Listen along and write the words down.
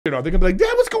You know, they're gonna be like,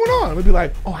 Dad, what's going on? We'll be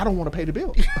like, oh, I don't want to pay the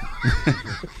bill.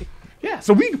 Yeah,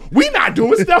 so we not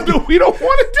doing stuff that we don't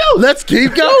want to do. Let's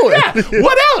keep going. Yeah,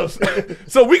 what else?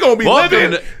 So we gonna be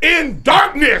living in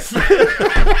darkness. We're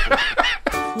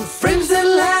friends that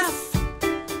laugh,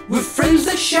 we're friends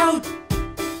that shout.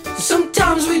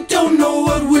 Sometimes we don't know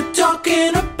what we're talking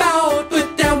about,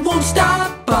 but that won't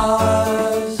stop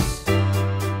us.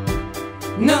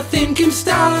 Nothing can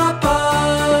stop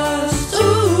us.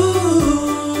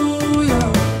 Ooh, yeah.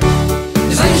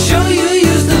 'Cause I can show you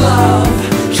use the love,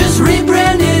 just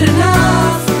rebrand it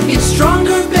enough. It's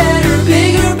stronger, better,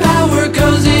 bigger power,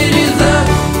 'cause it is the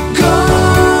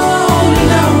golden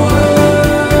hour.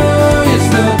 It's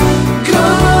the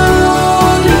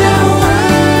golden hour.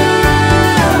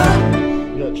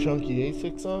 You got chunky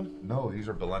ASICs on? No, these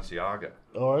are Balenciaga.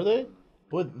 Oh, are they?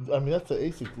 What? I mean, that's the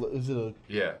ASIC. Is it a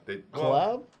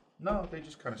collab? No, they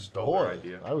just kind of stole our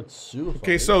idea. I would sue.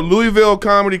 Okay, so Louisville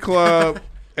Comedy Club,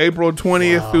 April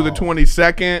 20th through the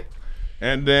 22nd.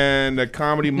 And then the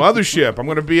Comedy Mothership. I'm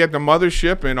going to be at the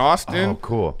Mothership in Austin. Oh,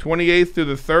 cool. 28th through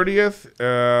the 30th. Is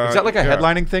that like a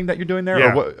headlining thing that you're doing there?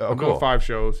 Yeah. Or what? Oh, I'm cool. doing 5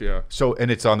 shows, yeah. So, and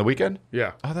it's on the weekend?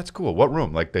 Yeah. Oh, that's cool. What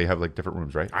room? Like, they have, like, different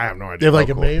rooms, right? I have no idea. They have like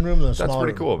a cool. main room and a small That's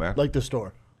pretty room. cool, man. Like the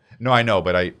store. No, I know,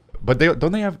 but they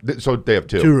don't they have, so they have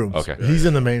 2 rooms. Okay. He's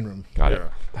in the main room. Got it. Yeah.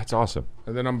 That's awesome.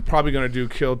 And then I'm probably going to do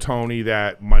Kill Tony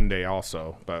that Monday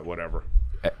also, but whatever.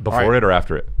 Before it or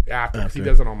after it? After, because he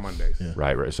does it on Mondays. Yeah.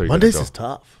 Right. So Mondays is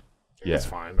tough. Yeah. It's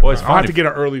fine. Well, it's I'll fine have to get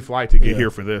an early flight to get here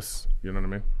for this. You know what I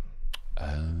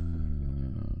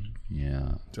mean?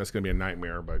 Yeah. So that's going to be a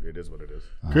nightmare, but it is what it is.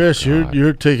 Chris,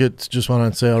 your tickets just went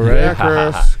on sale, right?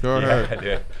 Yeah, Chris. Go ahead.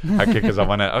 Yeah. Okay, because I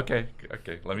want to. Okay.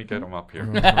 Let me get them up here.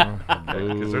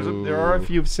 Because there are a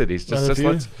few cities. Just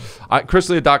let's.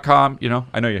 ChrisLea.com. You know,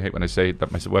 I know you hate when I say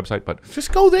that my website, but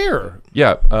Just go there.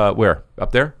 yeah. Where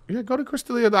up there? Yeah, go to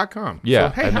ChrisLea.com. Yeah,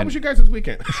 So, hey, and how then- was you guys this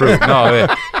weekend? True. No,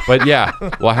 but yeah.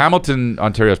 Well, Hamilton,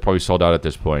 Ontario is probably sold out at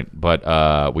this point,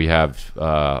 but we have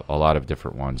a lot of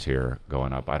different ones here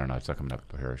going up. I don't know. It's not coming up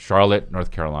here. Charlotte,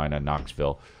 North Carolina,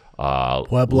 Knoxville.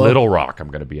 Pueblo. Little Rock I'm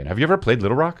going to be in. Have you ever played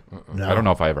Little Rock? No. I don't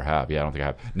know if I ever have. Yeah, I don't think I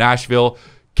have. Nashville,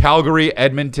 Calgary,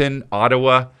 Edmonton,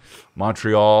 Ottawa,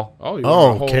 Montreal. Oh, you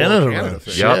want a whole Canada.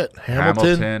 thing. Shit. Hamilton.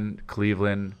 Hamilton,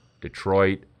 Cleveland,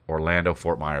 Detroit, Orlando,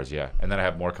 Fort Myers. Yeah, and then I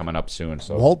have more coming up soon.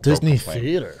 So Walt don't Disney complain.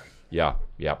 Theater. Yeah.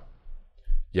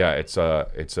 It's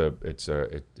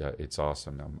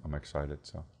awesome. I'm excited.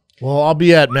 So. Well, I'll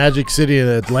be at Magic City in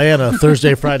Atlanta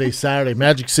Thursday, Friday, Saturday.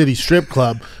 Magic City Strip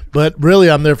Club. But really,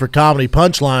 I'm there for Comedy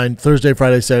Punchline Thursday,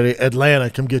 Friday, Saturday. Atlanta,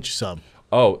 come get you some.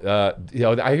 Oh,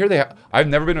 I hear I've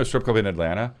never been to a strip club in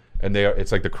Atlanta, and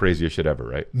it's like the craziest shit ever,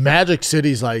 right? Magic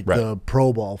City's like the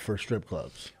Pro Bowl for strip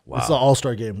clubs. Wow. It's the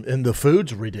All-Star game, and the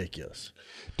food's ridiculous.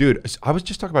 Dude, I was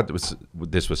just talking about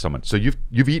this with someone. So you've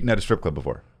eaten at a strip club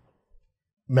before?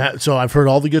 So I've heard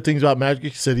all the good things about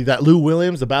Magic City. That Lou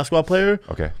Williams, the basketball player,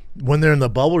 Okay. when they're in the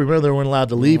bubble, remember they weren't allowed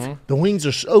to leave. The wings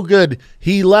are so good.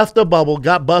 He left the bubble,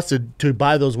 got busted to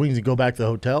buy those wings and go back to the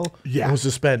hotel. Yeah. and was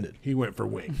suspended. He went for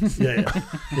wings. Yeah.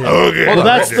 Okay. Well,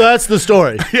 that's the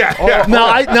story. Yeah.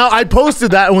 Now I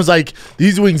posted that and was like,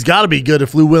 these wings got to be good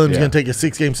if Lou Williams is going to take a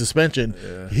 6-game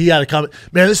suspension. He had a comment,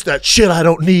 man, this is that shit I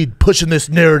don't need pushing this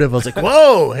narrative. I was like,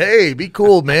 whoa, hey, be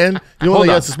cool, man. You only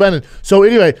got suspended. So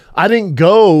anyway, I didn't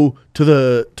go to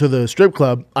the strip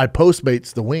club. I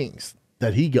Postmates the wings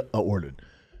that he ordered.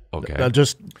 Okay.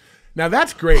 Now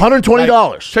that's great.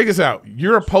 $120. Like, check this out.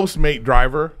 You're a Postmate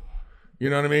driver. You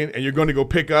know what I mean? And you're going to go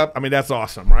pick up. I mean, that's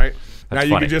awesome, right? Now you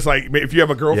funny. can just like, if you have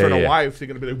a girlfriend Yeah. or wife, they're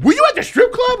going to be like, were you at the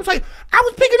strip club? It's like, I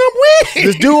was picking up wings.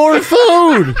 This dude ordered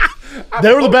food.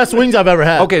 They were the best wings I've ever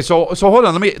had. Okay, so hold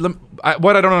on.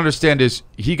 What I don't understand is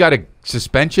he got a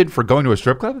suspension for going to a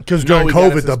strip club? Because No, during he got a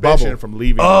COVID, the suspension bubble. from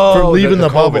leaving. From leaving the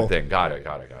COVID bubble. thing. Got it.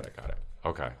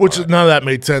 Okay. Which none of that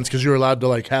made sense because you were allowed to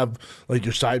like have like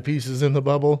your side pieces in the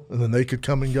bubble and then they could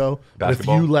come and go. But if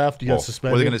Basketball? you left, you got What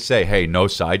suspended. are they going to say? Hey, no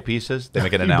side pieces? They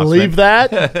make an You announcement. believe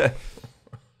that?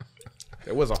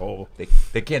 It was a whole.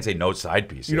 They can't say no side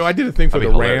pieces. You know, I did a thing for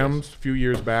That'd the be hilarious. Rams a few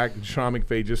years back. Sean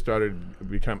McVay just started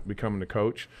becoming the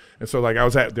coach. And so, like, I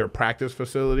was at their practice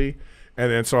facility. And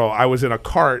then so I was in a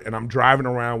cart and I'm driving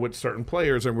around with certain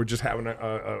players and we're just having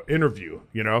a interview,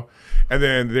 you know. And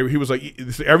then he was like,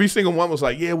 every single one was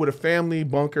like, yeah, with a family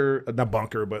bunker, not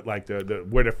bunker, but like the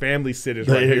where the family sit is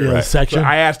right here. the section. So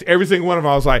I asked every single one of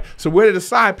them. I was like, so where did the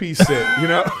side piece sit? You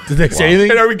know. Did they say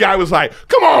anything? And every guy was like,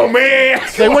 come on, man.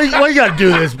 Like, why you got to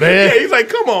do this, man? Yeah, he's like,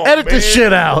 come on, Edit man. this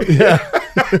shit out. Yeah.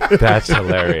 That's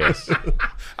hilarious.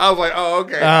 I was like, oh,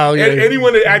 okay. Oh, yeah. And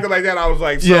anyone that acted like that, I was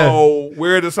like, so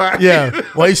where are the side? Yeah.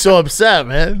 Why you so upset,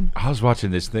 man? I was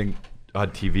watching this thing. on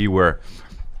TV where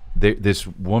this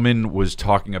woman was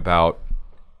talking about,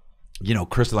 you know,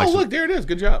 Kristen likes. Oh, look, there it is.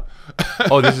 Good job.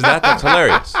 Oh, this is that. That's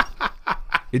hilarious.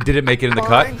 Did it make it in the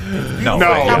cut? No,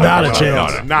 not a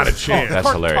chance. Not a chance.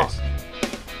 That's hilarious.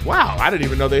 Wow, I didn't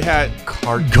even know they had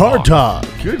Card talk.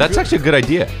 That's actually a good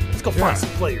idea. Let's go find some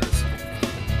players.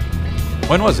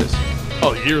 When was this?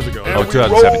 years ago. Oh,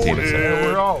 2017.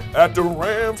 We're all at the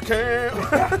Rams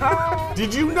camp.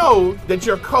 Did you know that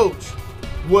your coach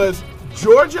was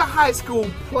Georgia High School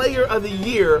Player of the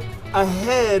Year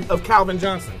ahead of Calvin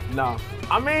Johnson? No.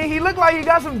 I mean, he looked like he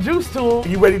got some juice to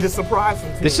him. You ready to surprise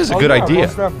him? This is a good idea.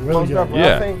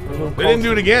 Yeah. They didn't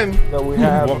do it again. I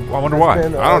wonder why. I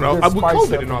don't know. With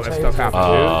COVID and all that stuff happened.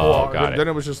 Oh, got it. Then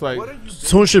it was just like,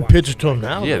 someone should pitch it to him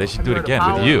now. Yeah, they should do it again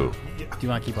with you. Do you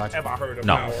want to keep watching?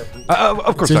 No,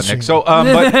 of course not, Nick. So,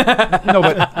 but no,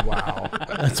 but wow.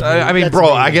 I mean,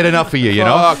 bro, I get enough of you, you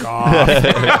know. Fuck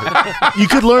off. You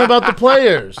could learn about the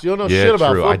players. You don't know shit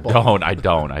about true. football. I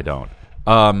don't.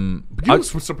 You know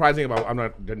what's surprising about?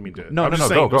 Didn't mean to. No, I'm no, just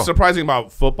no. saying, Go. Surprising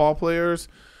about football players,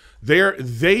 they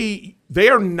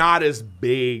are not as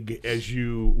big as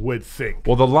you would think.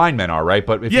 Well, the linemen are right,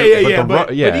 but if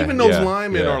But even those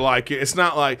linemen are like, it's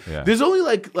not like there's only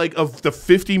like of the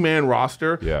 50-man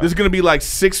roster. Yeah. There's gonna be like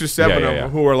 6 or 7 of them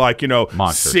who are like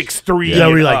monsters. 6'3". Yeah,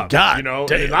 we're like, up, God, you know,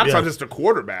 damn, and a lot of times it's the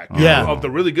quarterback. Yeah. Of the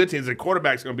really good teams, the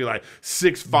quarterback's gonna be like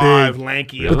 6'5",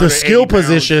 lanky. But the 180 skill pounds.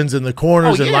 positions and the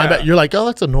corners and linebackers, you're like, oh,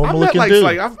 that's a normal looking dude.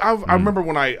 I remember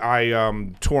when I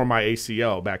tore my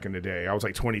ACL back in the day. I was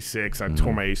like 26. I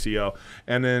tore my ACL,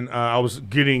 and then I was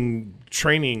getting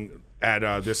training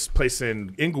at this place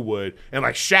in Inglewood, and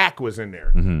like Shaq was in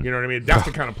there. You know what I mean? That's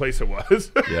the kind of place it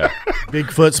was. Yeah.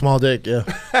 Bigfoot, small dick, yeah.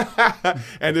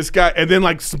 And this guy, and then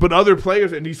but other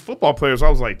players and these football players, I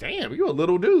was like, damn, you a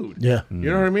little dude. Yeah. You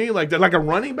know what I mean? Like a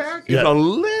running back is Yeah. a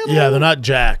little. Yeah, they're not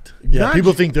jacked. Yeah, Not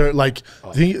people think they're like,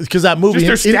 because that movie,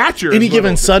 Just their stature any is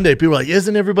given little. Sunday, people are like,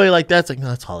 isn't everybody like that? It's like, no,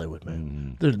 that's Hollywood,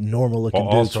 man. They're normal looking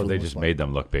dudes. Also, for the they most just part. made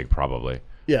them look big, probably.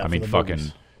 Yeah, I for mean, the fucking.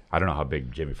 movies. I don't know how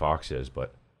big Jamie Foxx is,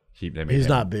 but they made He's him,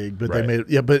 not big, but right. they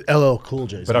made but LL Cool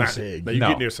J's But not I'm- big. But you No.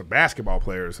 get near some basketball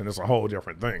players, and it's a whole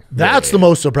different thing. That's the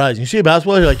most surprising. You see a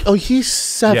basketball, you're like, oh, he's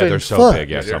 7 Yeah, they're so foot. big.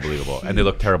 Yeah, it's unbelievable, and they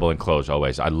look terrible in clothes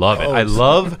always. I love it. I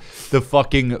love the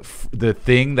fucking the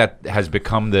thing that has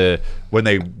become when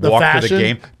they walk to the fashion?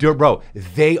 game, dude, bro.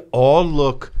 They all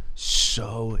look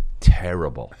so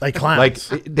terrible, Like clowns.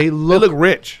 Like they They look look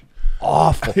rich.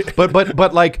 awful.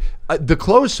 but like the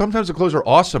clothes. Sometimes the clothes are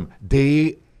awesome.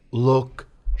 They look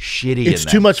shitty. It's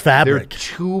in too them. much fabric. They're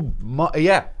too much.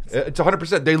 Yeah, it's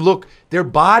 100%. They look. Their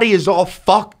body is all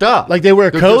fucked up. Like they wear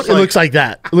a They're coat, just it looks like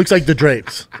that. It looks like the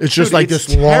drapes. It's just Dude, like it's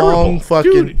this long terrible.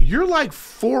 fucking. Dude, you're like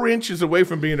 4 inches away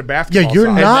from being a basketball. Yeah, you're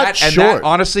size. not and short. that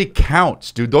honestly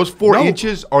counts, dude. Those 4 No.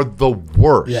 inches are the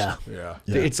worst. Yeah.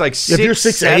 It's like Yeah, if you're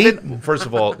 6'8", 6'8", first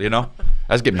of all, you know,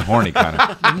 that's getting me horny, kind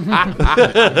of.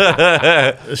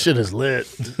 This shit is lit.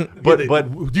 But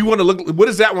Do you want to look? What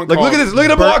is that one like, called? look at this. Look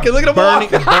at him walking. Look at him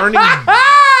walking. Burning.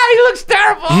 He looks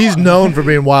terrible. He's known for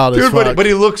being wild as Dude, fuck. but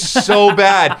he looks so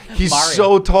bad. He's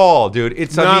so tall, dude.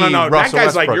 It's No. That Russell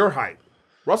guy's like Westbrook. your height.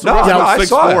 Russell No, Westbrook's I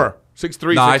saw him. 6'4",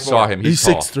 6'3", No, I 6'4". saw him. He's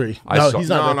tall. 6'3". I No, saw- he's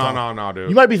not that tall. No, dude.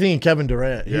 You might be thinking Kevin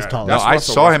Durant. He's Yeah. tall. No, That's I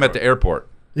Russell saw him Westbrook. at the airport.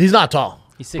 He's not tall.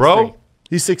 He's 6'3". Bro?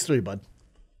 He's 6'3", bud.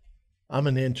 I'm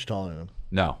an inch taller than him.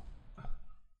 No.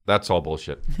 That's all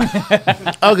bullshit.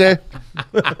 Okay.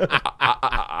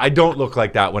 I don't look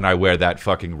like that when I wear that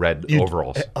fucking red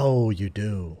overalls. Oh, you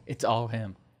do. It's all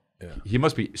him. He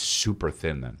must be super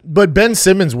thin then. But Ben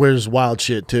Simmons wears wild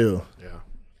shit too.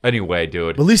 Anyway,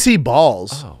 dude. But at least he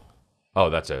balls. Oh,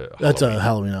 that's a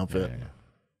Halloween outfit.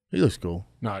 He looks cool.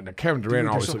 No, Kevin Durant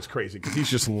always looks crazy because he's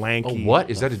just lanky. Oh, what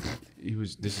is that? He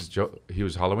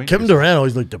was Halloween. Kevin Durant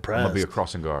always looked I'm depressed. gonna be a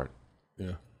crossing guard.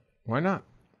 Yeah. Why not?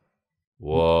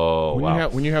 Whoa! Wow.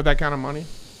 When you have that kind of money.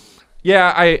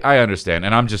 Yeah, I understand,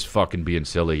 and I'm just fucking being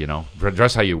silly, you know.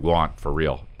 Dress how you want for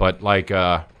real, but like, They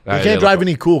can't drive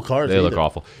any cool cars. They look either.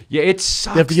 awful. Yeah, it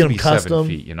sucks. You have to get them be 7 custom.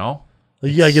 feet, you know.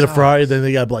 Like, you gotta get a Ferrari, then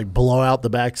they gotta like blow out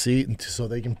the back seat so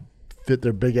they can fit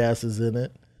their big asses in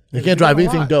it. They can't drive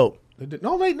anything dope.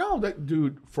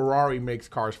 Dude, Ferrari makes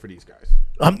cars for these guys.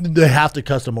 They have to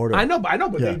custom order. I know, but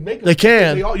Yeah. they make them. They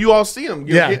can. You all see them.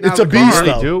 Yeah, it's a beast, Car.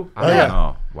 though. They do. I Oh, don't yeah.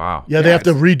 know. Wow. Yeah, they have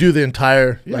to redo the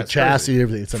entire like it's chassis, crazy.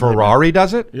 everything. It's a nightmare. Ferrari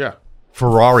does it. Yeah.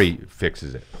 Ferrari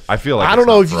fixes it. I feel like I it's don't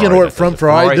know not if you Ferrari can order that it from does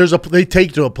Ferrari. They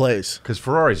take to a place. Because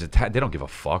Ferraris, they don't give a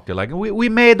fuck. They're like, we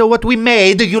made what we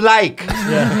made. You like,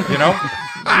 you know?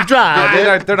 You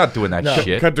drive. They're not doing that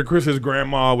shit. Cut to Chris's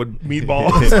grandma with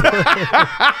meatballs.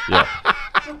 Yeah.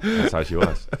 That's how she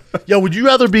was. Yeah, would you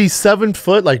rather be 7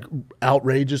 foot, like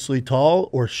outrageously tall,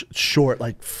 or short,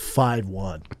 like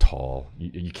 5'1"? Tall.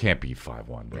 You can't be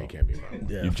 5'1", bro. You can't be 5'1".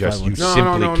 Yeah, You just 5'1". you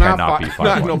simply cannot be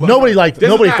 5'1". Nobody fights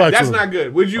That's with not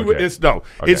good. Would you? Okay. It's no.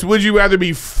 Okay. It's would you rather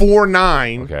be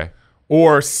 4'9" Okay.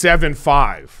 or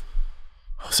 7'5"?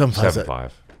 7'5".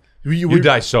 7'5". You You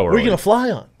die so Where are you early. gonna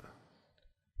fly on?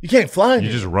 You can't fly.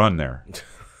 You just run there.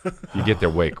 You get there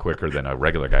way quicker than a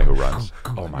regular guy who runs.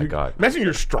 Oh my god. Imagine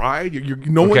your stride.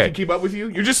 No one Okay. can keep up with you.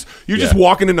 You're just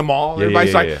walking in the mall. Yeah,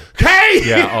 Everybody's yeah, like, yeah, "Hey!"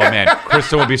 Yeah. Oh man,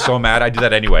 Kristen would be so mad. I do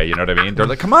that anyway. You know what I mean? They're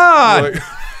like, "Come on."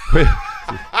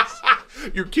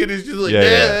 Your kid is just like,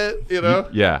 Yeah. you know.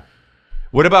 Yeah.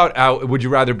 What about? Would you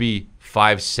rather be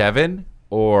 5'7"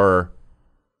 or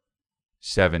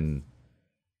 7'2"?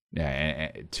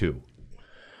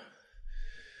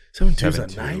 7'2" is a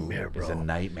nightmare, bro. It's a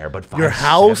nightmare. But 5'7" Your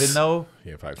house? though.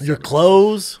 Yeah, 5'7". Your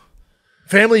clothes,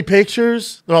 family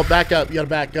pictures. No, back up. You gotta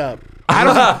back up.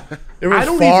 I Everyone's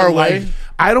don't far even away. like.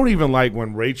 I don't even like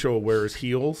when Rachel wears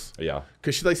heels. Yeah.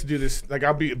 Because she likes to do this. Like,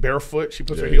 I'll be barefoot. She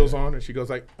puts her heels on and she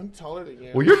goes like, "I'm taller than you."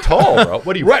 Well, you're tall, bro.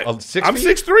 What are you? Right. 6 I'm feet?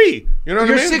 6'3". You know what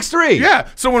You're I mean? 6'3". Yeah.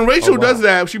 So when Rachel Oh, wow. does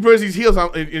that, she puts these heels on,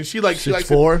 and she likes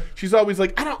 6'4"? it. She's always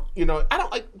like, I don't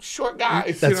like short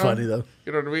guys. That's you know? funny though.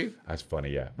 You know what I mean? That's funny.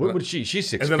 Yeah. What would she? She's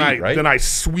 6 And feet, then right? I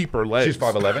sweep her legs. She's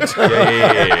 5'11".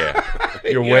 Yeah.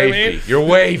 You're You know way what I mean? feet. You're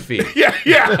way feet. Yeah.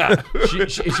 Is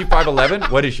she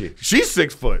 5'11"? What is she? She's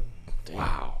 6 foot.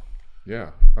 Wow. Yeah.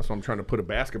 That's why I'm trying to put a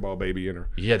basketball baby in her.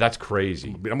 Yeah, that's crazy.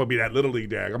 I'm gonna be that little league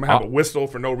dad. I'm gonna have a whistle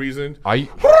for no reason. I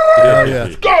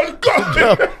Go.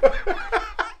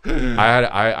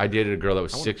 I dated a girl that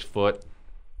was 6 foot,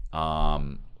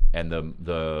 and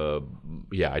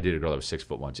I dated a girl that was 6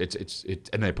 foot once. It's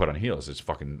and they put on heels. It's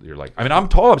fucking. You're like, I mean, I'm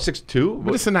tall. I'm 6'2".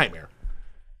 But it's a nightmare.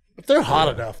 If they're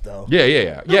hot enough though.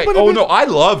 Yeah. but Oh it- no, I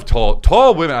love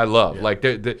tall women. I love like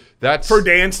that's For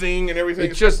dancing and everything.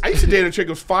 It's just- I used to date a chick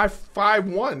who was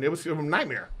 5'1". It was a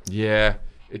nightmare. yeah.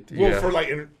 Well, for like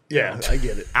Yeah, I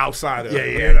get it. outside of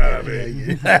Yeah.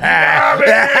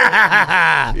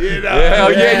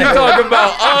 Hell yeah, you're talking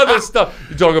about other stuff.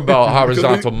 You're talking about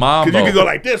horizontal mambo. Because you can go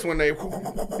like this when they, you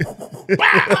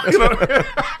know,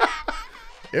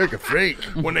 Erik a freak.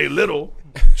 when they little.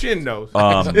 Chin nose.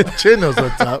 Chin knows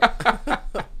what's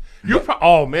up.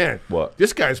 Oh man, What?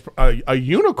 This guy's a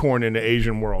unicorn in the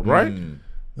Asian world, right?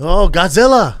 Oh,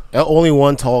 Godzilla. Only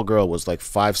one tall girl was like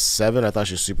 5'7". I thought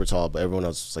she was super tall, but everyone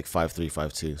else was like 5'3",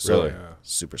 5'2". So Really?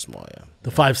 super small, yeah.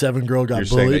 The 5'7" girl got You're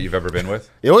saying that bullied. you've ever been with?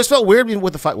 It always felt weird being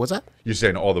with the five. What's that? You're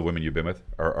saying all the women you've been with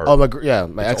are Oh, my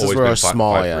exes always were been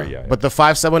small, 5'3", yeah. yeah. But the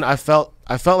 5'7",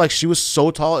 I felt like she was so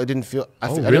tall. It didn't feel. I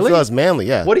didn't really? feel as manly.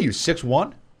 Yeah. What are you,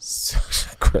 6'1"?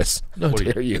 Chris? How What are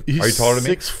you- dare you? He's Are you taller than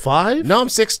me? 6'5"? No, I'm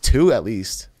 6'2" at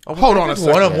least. Hold on a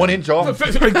second. 1 inch off.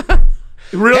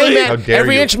 Really? Hey How man, dare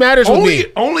every you. inch matters with me.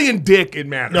 Only in dick it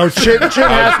matters. No, Chin has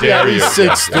to be at dare least you.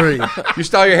 6'3". You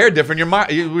style your hair different.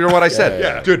 You're what I said.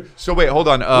 Yeah. Dude, so wait, hold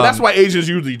on. That's why Asians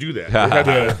usually do that. They got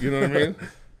the- you know what I mean?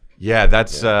 Yeah,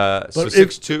 that's so But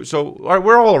 6'2". So all right,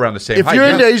 we're all around the same If height. you're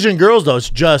yeah. into Asian girls, though, it's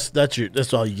just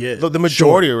that's all you get. The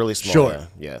majority are really small. Short.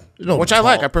 Yeah. No, Which I tall.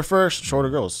 like. I prefer shorter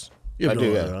girls. You have I no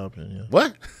do. other Yeah. option, yeah.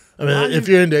 What? I mean, if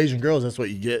you're into Asian girls, that's what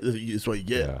you get. That's what you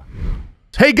get. Yeah.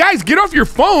 Hey guys, get off your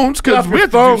phones because we have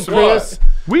to phones, do some, Chris.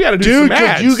 We got to do Dude, some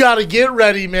ads. you got to get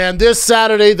ready, man. This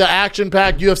Saturday, the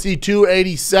action-packed UFC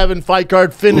 287 fight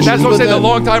card finishes. That's what I'm with saying. The them.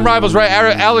 longtime rivals, right?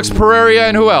 Alex Pereira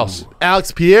and who else?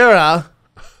 Alex Pereira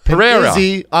Pereira. and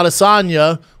Izzy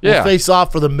Adesanya will Yeah. face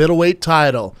off for the middleweight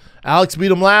title. Alex beat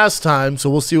him last time, so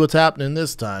we'll see what's happening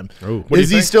this time. What do you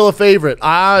Izzy's think? still a favorite.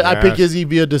 I pick Yes. Izzy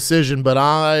via decision, but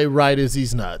I ride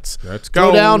Izzy's nuts. Let's Go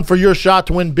go. down for your shot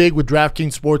to win big with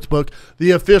DraftKings Sportsbook,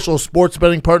 the official sports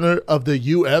betting partner of the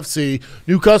UFC.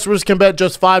 New customers can bet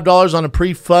just $5 on a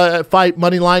pre-fight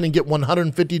money line and get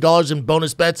 $150 in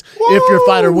bonus bets if your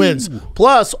fighter wins.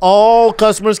 Plus, all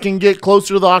customers can get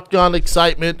closer to the octagon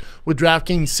excitement with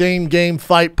DraftKings same-game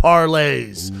fight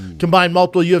parlays. Combine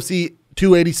multiple UFC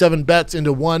 287 bets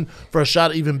into one for a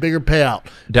shot at even bigger payout.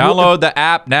 Download the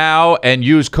app now and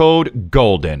use code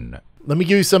GOLDEN. Let me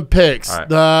give you some picks. All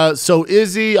right. So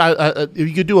Izzy, if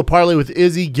you could do a parlay with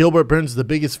Izzy, Gilbert Burns is the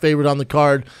biggest favorite on the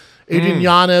card. Adrian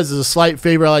Yanez is a slight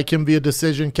favorite. I like him via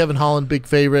decision. Kevin Holland, big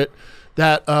favorite.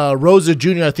 That Rosa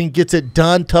Jr., I think, gets it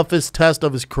done. Toughest test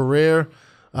of his career.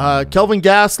 Kelvin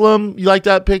Gastelum, you like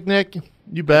that pick, Nick?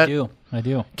 You bet. I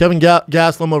do. Kevin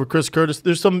Gastelum over Chris Curtis.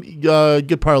 There's some good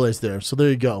parlays there. So there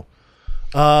you go.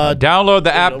 Download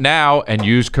the app now and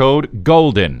use code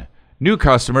GOLDEN. New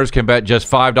customers can bet just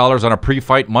 $5 on a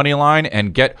pre-fight money line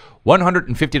and get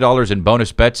 $150 in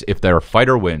bonus bets if their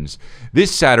fighter wins.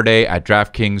 This Saturday at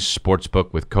DraftKings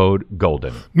Sportsbook with code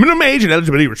GOLDEN. Minimum age and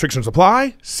eligibility restrictions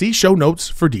apply. See show notes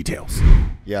for details.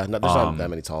 Yeah, there's not that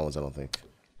many tall ones, I don't think.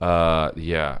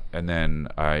 Yeah, and then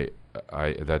I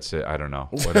that's it. I don't know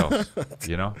what else.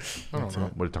 You know, I don't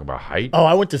know. What are you talking about? Height? Oh,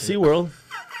 I went to SeaWorld.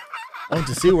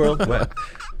 When?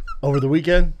 Over the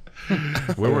weekend.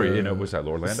 Where were you? You know, was that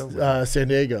Orlando? San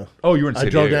Diego. Oh, you were in San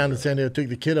Diego. I drove down to San Diego, took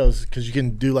the kiddos because you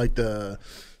can do like the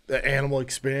animal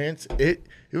experience. It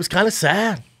was kind of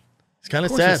sad. It's kind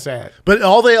of sad. It's sad. But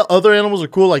all the other animals are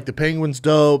cool. Like the penguins,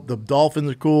 dope. The dolphins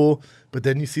are cool. But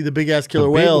then you see the big ass killer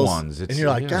big whales, ones, and you're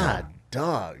like, God,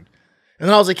 dog. And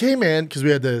then I was like, hey man, because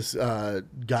we had this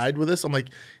guide with us. I'm like,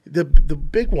 the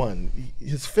big one,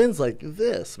 his fin's like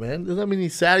this, man. Does that mean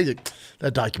he's sad? He's like,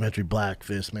 that documentary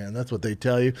Blackfish, man. That's what they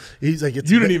tell you. He's like, You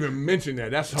didn't even mention that.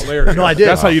 That's hilarious. No, I did.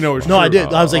 That's how you know it's true. No, I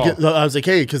did. I was like,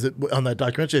 hey, because on that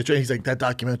documentary, he's like, that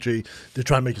documentary, they're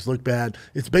trying to make us look bad.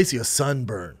 It's basically a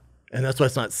sunburn. And that's why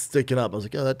it's not sticking up. I was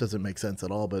like, oh, that doesn't make sense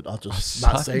at all, but I'll just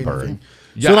not say anything.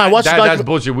 Yeah, so when I watched that's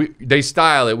bullshit. They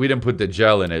style it. We didn't put the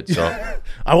gel in it. So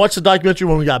I watched the documentary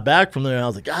when we got back from there, and I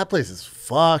was like, that place is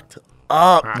fucked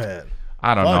up, man.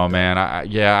 I don't know, man.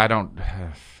 I don't.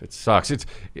 It sucks.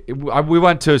 We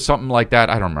went to something like that.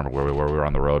 I don't remember where we were. We were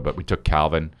on the road, but we took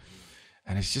Calvin,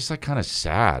 and it's just like kind of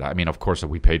sad. I mean, of course,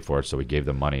 we paid for it, so we gave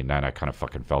them money, and then I kind of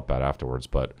fucking felt bad afterwards,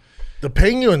 but. The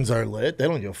penguins are lit. They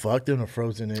don't give a fuck. They're in a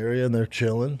frozen area and they're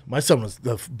chilling. My son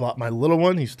my little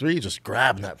one, he's 3, just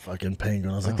grabbing that fucking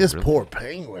penguin. I was like, this really? Poor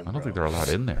penguin. I don't think they're allowed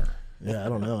in there. Yeah, I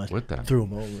don't know. With them. Threw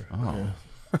him over. Oh.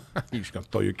 Yeah. You're just going to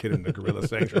throw your kid in the gorilla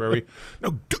sanctuary.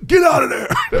 No, get out of there.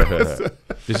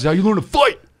 This is how you learn to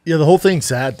fight. Yeah, the whole thing's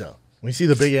sad, though. When you see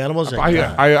the big animals,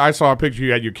 I saw a picture.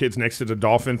 You had your kids next to the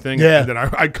dolphin thing. Yeah. And then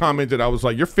I commented, I was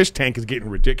like, your fish tank is getting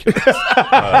ridiculous.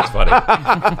 That's funny.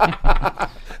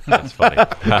 That's funny.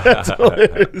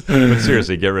 But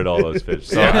seriously, get rid of all those fish.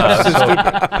 So,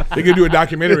 they could do a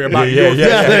documentary about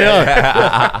yeah, they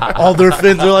are. All their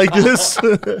fins are like this. All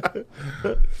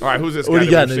right, who's this guy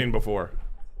that we've seen before?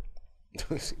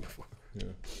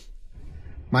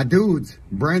 My dudes,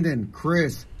 Brendan,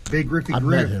 Chris, Big Griffy met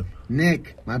Griff, him.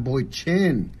 Nick, my boy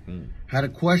Chin. Had a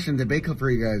question, debate club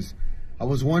for you guys. I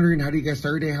was wondering, how do you guys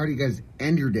start your day? How do you guys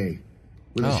end your day?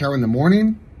 With a shower in the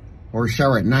morning or a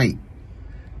shower at night?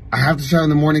 I have to shower in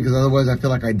the morning because otherwise I feel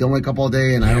like I don't wake up all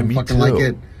day and I don't fucking like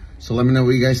it. So let me know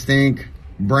what you guys think.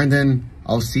 Brendan,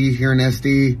 I'll see you here in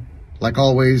SD. Like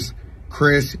always,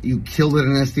 Chris, you killed it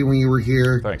in SD when you were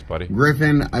here. Thanks, buddy.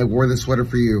 Griffin, I wore the sweater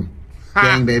for you.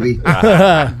 Gang, baby.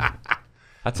 That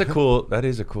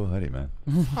is a cool hoodie, man.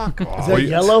 Fuck off. Is that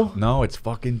yellow? No, it's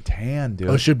fucking tan, dude.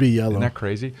 Oh, it should be yellow. Isn't that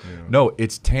crazy? Yeah. No,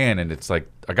 it's tan, and it's like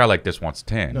a guy like this wants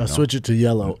tan. No, switch it to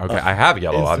yellow. Okay, I have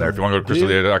yellow on there. If you want to go to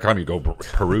crystallia.com, you go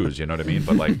peruse, you know what I mean?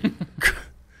 But like,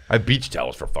 I have beach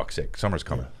towels for fuck's sake. Summer's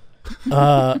coming. What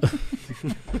a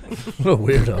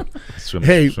weirdo.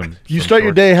 You start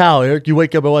your day how, Eric? You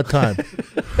wake up at what time?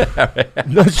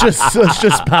 let's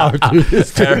just power through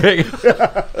this.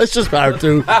 Let's just power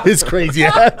through his crazy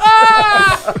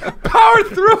ass. Power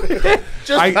through it.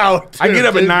 I get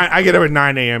up at 9. I get up at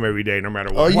 9 a.m. every day, no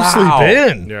matter what. Oh, you sleep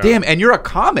in? Yeah. Damn, and you're a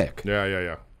comic.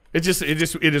 Yeah. It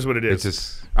is what it is. It's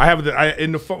just, I have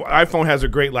iPhone has a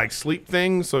great like sleep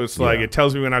thing, so it's like it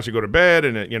tells me when I should go to bed,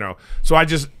 and so I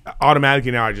just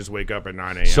automatically now I just wake up at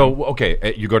 9 a.m. So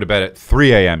okay, you go to bed at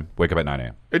 3 a.m. Wake up at 9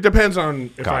 a.m. It depends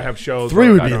on if I have shows.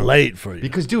 3 would be late for you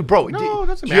because, dude, bro, no,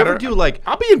 doesn't do matter. You ever do like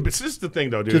I'll be in. This is the thing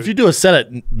though, dude. If you do a set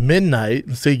at midnight,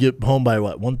 say you get home by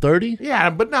what 1:30? Yeah,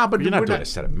 but you're not doing a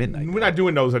set at midnight. We're not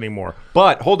doing those anymore.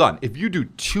 But hold on, if you do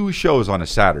 2 shows on a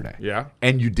Saturday,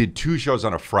 and you did 2 shows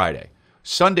on a Friday.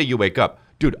 Sunday you wake up,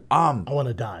 dude. I want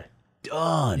to die.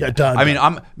 Done. Yeah, done. I mean,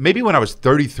 maybe when I was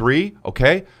 33,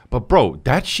 okay, but bro,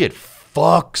 that shit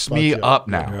fucks me up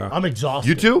now. Yeah. I'm exhausted.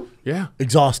 You too? Yeah,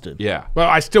 exhausted. Yeah, well,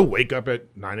 I still wake up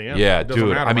at 9 a.m. Yeah,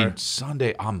 dude. I mean,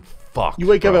 Sunday I'm fucked. You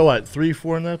wake up at what? 3,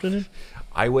 4 in the afternoon?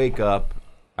 I wake up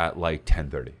at like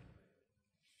 10:30.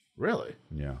 Really?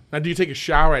 Yeah. Now, do you take a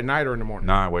shower at night or in the morning?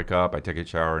 No, I wake up. I take a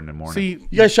shower in the morning. See,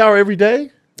 you guys shower every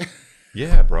day?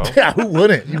 Yeah, bro. Yeah, who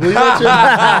wouldn't? You believe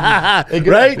that shit?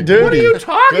 Right, dude? What are you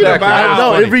talking about?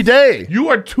 No, every day. You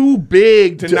are too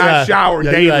big to not shower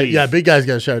daily. Yeah, big guys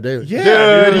got to shower daily.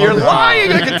 Yeah, dude, you're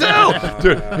lying. I can tell.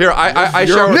 Dude, here, I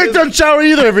shower. Nick doesn't shower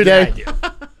either every day.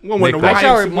 Well, when the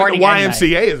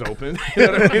YMCA is open. You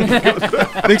know what I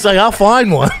mean? Nick's like, I'll find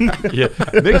one. Yeah,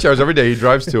 Nick showers every day. He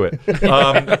drives to it.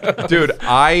 Dude,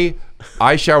 I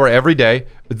shower every day.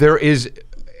 There is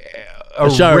a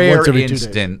rare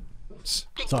instant.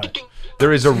 Sorry.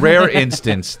 There is a rare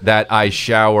instance that I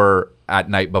shower at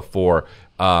night before.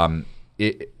 Actually,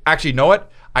 you know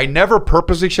what? I never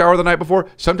purposely shower the night before.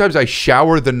 Sometimes I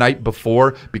shower the night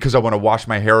before because I want to wash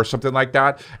my hair or something like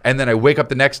that. And then I wake up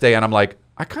the next day and I'm like,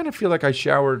 I kind of feel like I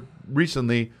showered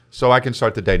recently, so I can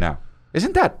start the day now.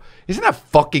 Isn't that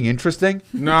fucking interesting?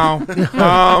 No.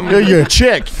 You're a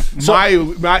chick.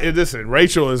 Listen,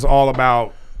 Rachel is all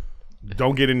about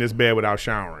don't get in this bed without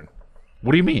showering.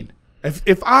 What do you mean?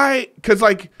 Because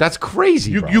like that's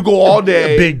crazy. You go all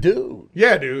day. Big dude.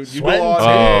 Yeah, dude. You Sweating. go all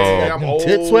day. Oh. I'm old.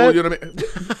 Tit sweat? You know what I mean?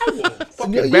 I will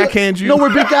fucking backhand you. No,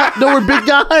 we're big guys. No, we're big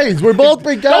guys. We're both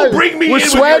big guys. Don't bring me we're in.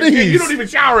 Sweaty. You don't even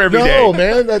shower every day. No,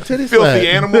 man, that titty Filthy sweat.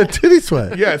 animal. That titty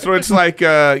sweat. Yeah, so it's like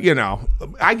I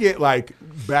get like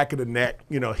back of the neck,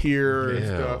 here and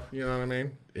stuff. You know what I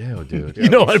mean? Ew, dude. You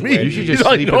know what I mean? You should just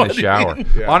sleep in the shower.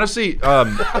 Yeah. Honestly, oh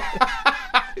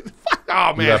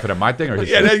man, you laughing at my thing or his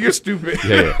yeah, thing? you're stupid.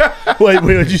 Yeah. Wait,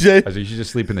 what'd you say? I said you should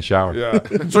just sleep in the shower. Yeah.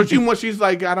 So she's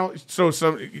like, I don't. So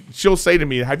she'll say to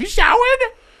me, "Have you showered?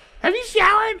 Have you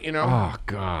showered?" Oh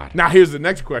God. Now here's the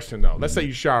next question though. Let's say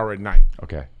you shower at night.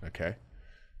 Okay. Okay.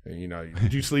 And,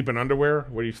 do you sleep in underwear?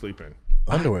 What do you sleep in?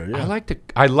 Underwear. Yeah.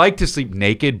 I like to sleep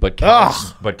naked, but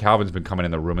Calvin's been coming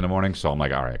in the room in the morning, so I'm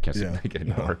like, all right, I can't sleep naked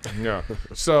anymore. Yeah.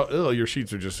 So your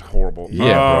sheets are just horrible.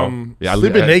 Yeah, bro. Yeah,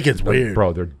 Sleeping naked's weird,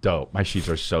 bro. They're dope. My sheets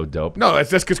are so dope. No,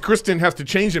 that's just because Kristen has to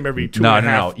change them every 2.5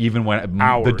 No. Even when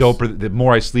hours. the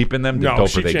more I sleep in them, the doper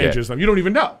she they changes get. them. You don't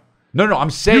even know. No, I'm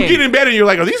saying You get in bed and you're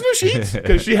like, are these new sheets?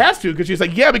 Because she has to. Because she's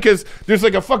like, yeah, because there's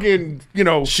like a fucking,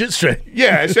 shit straight.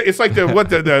 Yeah, it's like what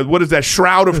is that,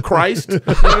 Shroud of Christ? You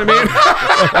know what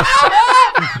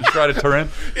I mean? Shroud of Turin.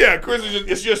 Yeah, Chris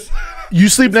it's just. You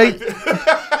sleep naked.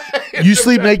 You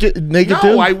sleep naked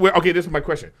too. Okay, this is my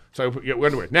question. So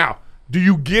underwear. Now, do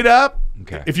you get up?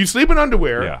 Okay. If you sleep in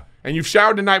underwear. Yeah. And you've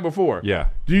showered the night before. Yeah.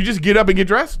 Do you just get up and get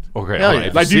dressed? Okay. Hell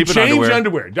yeah. Like, do you change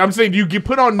underwear? I'm saying, do you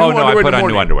put on new underwear? I put in the on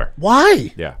morning? new underwear.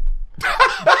 Why? Yeah.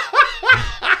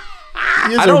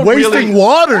 You guys are wasting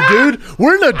water, dude.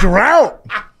 We're in a drought.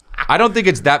 I don't think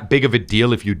it's that big of a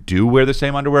deal if you do wear the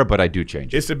same underwear, but I do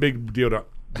change it. It's a big deal to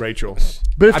Rachel.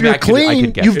 But if you're I clean,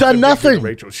 could guess. you've It's a done big deal to nothing.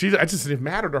 Rachel. I just didn't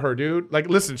matter to her, dude. Like,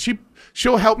 listen,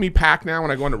 she'll help me pack now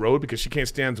when I go on the road because she can't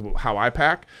stand how I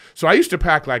pack. So I used to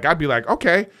pack like I'd be like,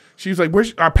 okay. She's like,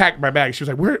 I packed my bag. She was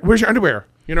like, where's your underwear?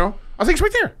 I was like, it's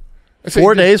right there. I said,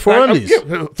 4 days, 4 undies.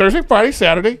 Yeah, Thursday, Friday,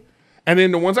 Saturday, and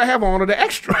then the ones I have on are the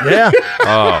extra. Yeah.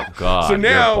 Oh God. So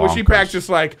now when she packs, just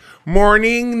like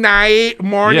morning, night,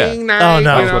 morning, night. Oh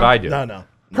no, That's what I do. No.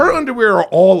 Her underwear are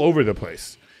all over the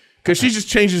place because she just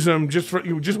changes them just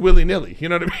willy nilly. You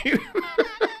know what I mean?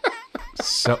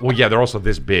 So, well, yeah, they're also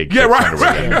this big. Yeah, That's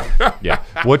right. underwear. Yeah.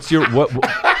 What's your what?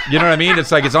 You know what I mean?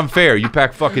 It's like it's unfair. You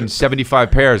pack fucking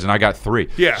 75 pairs and I got 3.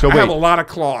 Yeah. So I wait. have a lot of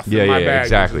cloth in my bag.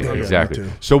 Exactly.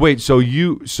 So wait.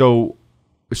 So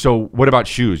what about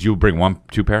shoes? You bring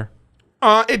 1-2 pair?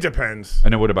 It depends.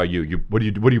 And then what about you? What do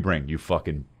you bring? You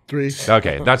fucking 3.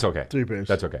 Okay, that's okay. 3 pairs.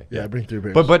 That's okay. Yeah, I bring 3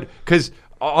 pairs. But because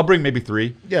I'll bring maybe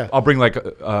 3. Yeah. I'll bring like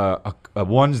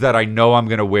ones that I know I'm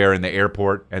gonna wear in the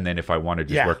airport, and then if I want to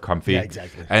just wear comfy. Yeah,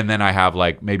 exactly. And then I have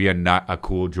like maybe a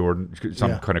cool Jordan,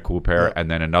 some kind of cool pair, and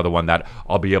then another one that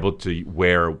I'll be able to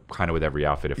wear kind of with every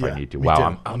outfit if I need to.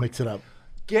 Wow, I'll mix it up.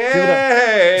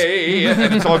 Gay.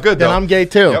 And it's all good though. Then I'm gay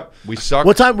too. Yep. We suck.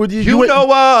 What time would you? You know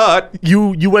what?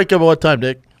 You wake up at what time,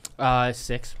 Dick?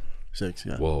 6. 6.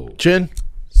 Yeah. Whoa. Chin.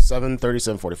 7:30,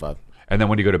 7:45. And then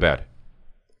when do you go to bed?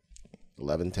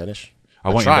 11, 10-ish. I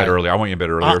want you in bed early. I want you in bed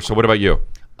earlier. So what about you?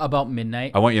 About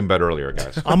midnight. I want you in bed earlier,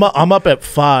 guys. I'm up at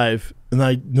 5,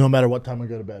 and no matter what time I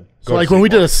go to bed. So to like when sleep we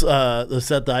did the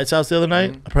set the Ice House the other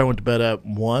night, I probably went to bed at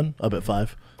 1, up at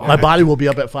 5. My body will be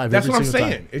up at 5. That's every what I'm single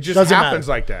saying. time. It just Doesn't happens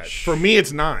matter. like that. For me,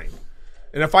 it's 9.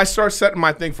 And if I start setting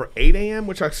my thing for 8 a.m.,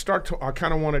 which I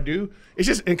kind of want to do, it's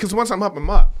just because once I'm up.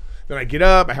 Then I get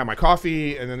up, I have my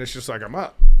coffee, and then it's just like I'm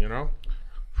up,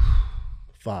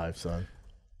 5, son.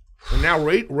 And now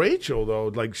Rachel, though,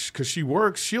 like, because she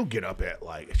works, she'll get up at,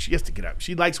 she has to get up.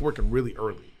 She likes working really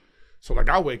early. So, like,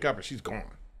 I'll wake up and she's gone,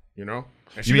 And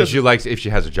You mean she likes if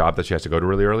she has a job that she has to go to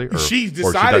really early? Or, she's or she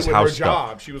decided does with her house job,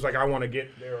 stuff? she was like, I want to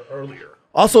get there earlier.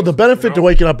 Also, the benefit to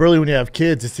waking up early when you have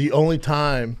kids, it's the only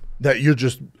time that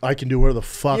I can do whatever the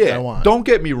fuck I want. Don't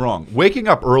get me wrong. Waking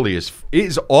up early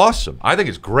is awesome. I think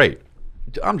it's great.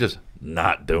 I'm just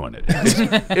not doing it.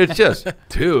 It's just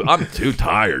I'm too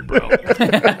tired, bro.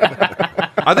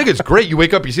 I think it's great. You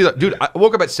wake up, you see that. Dude, I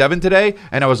woke up at 7 today,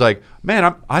 and I was like,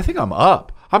 man, I think I'm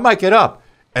up. I might get up.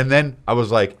 And then I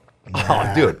was like,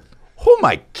 oh, dude, Who am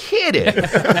I kidding?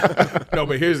 No,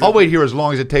 but here's I'll wait here as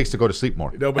long as it takes to go to sleep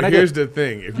more. No, but And I here's did. the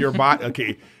thing: if your body,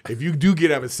 okay, if you do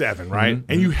get up at 7, right,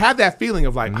 and you have that feeling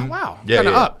of like, oh wow, Yeah, kind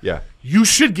of yeah, up, yeah. you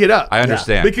should get up. I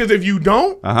understand. Because if you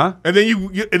don't, and then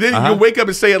you'll wake up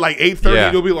and say at like 8:30,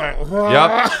 Yeah. you'll be like,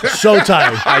 Yep. So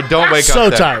tired. I don't wake So up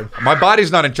then. tired. My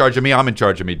body's not in charge of me. I'm in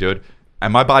charge of me, dude.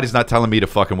 And my body's not telling me to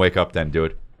fucking wake up then,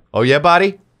 dude. Oh, yeah,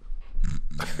 body?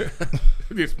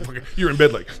 you're in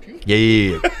bed like,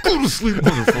 Yeah. Go to sleep,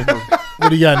 motherfucker. What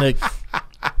do you got, Nick?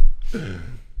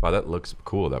 Wow, that looks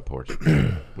cool, that porch.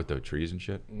 With the trees and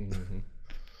shit.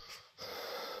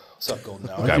 What's up, Golden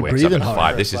Hour? Guy you wakes up breathing at hard.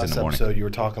 5. This is in Last the morning. episode, you were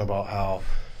talking about how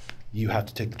you have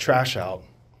to take the trash out,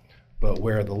 but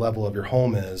where the level of your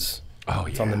home is, Oh,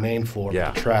 it's yeah. on the main floor, Yeah.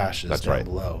 but the trash is That's down right.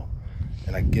 below.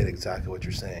 And I get exactly what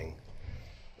you're saying.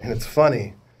 And it's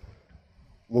funny,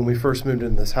 when we first moved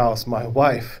into this house, my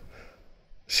wife,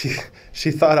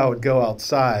 she thought I would go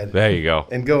outside There you go.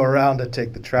 and go around to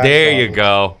take the trash There out, you which-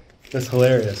 go. That's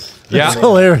hilarious. Yeah, That's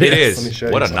hilarious. It Let me is. show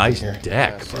you What a something nice here.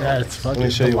 deck, bro. Yeah, it's fucking.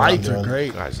 show The you what I'm lights are doing.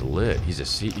 great. Guy's lit. He's a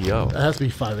CEO. That has to be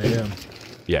 5 a.m.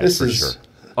 Yeah, This for is- sure.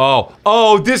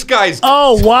 Oh, this guy's.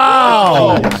 Oh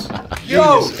wow!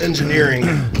 Genius engineering.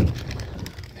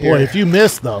 Boy, if you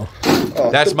missed though,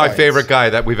 That's the my bites. favorite guy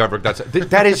that we've ever.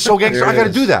 That is so gangster. There I it got to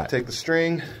is. do that. Take the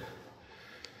string.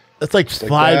 that's like like 5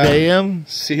 that. a.m.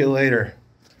 See you later.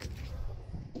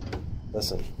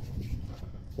 Listen,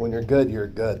 when you're good, you're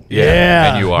good.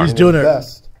 Yeah, and you are. He's When doing you're it.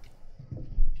 best.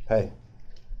 Hey,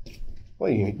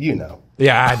 well, you know.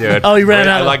 Yeah, dude. Oh, he ran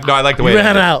out. I like the way he it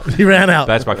ran ended. out. He ran out.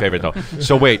 That's my favorite though.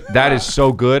 So wait, that is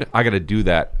so good. I got to do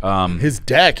that. His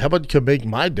deck. How about you can make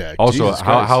my deck? Also, Jesus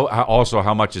Christ.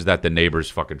 how much is that the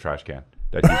neighbor's fucking trash can?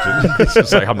 That you just, it's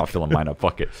just like I'm not filling mine up.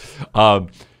 Fuck it.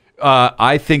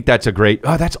 I think that's a great.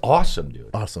 Oh, that's awesome, dude.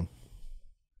 Awesome.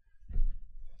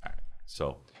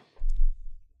 So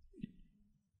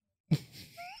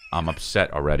I'm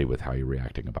upset already with how you're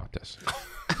reacting about this.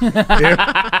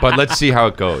 But let's see how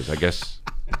it goes. I guess.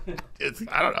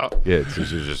 I don't know. Yeah, it's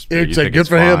just Eric you said think good it's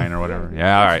for him. fine or whatever.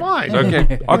 Yeah, all right. fine.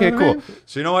 Okay. Okay, cool.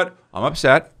 So you know what? I'm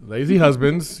upset. Lazy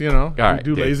husbands, right,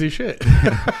 do dude. lazy shit.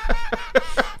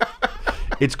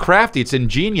 It's crafty. It's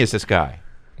ingenious. This guy.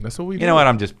 That's what we do. You know what?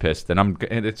 I'm just pissed, and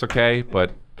it's okay.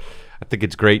 But I think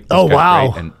it's great. Oh, This guy's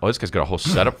wow. great. And this guy's got a whole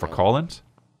setup for call-ins.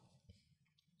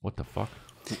 What the fuck?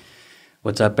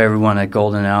 What's up, everyone at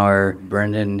Golden Hour?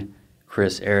 Brendan,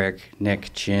 Chris, Eric,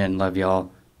 Nick, Chin, love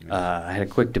y'all. I had a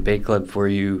quick debate club for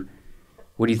you.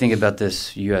 What do you think about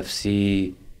this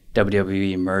UFC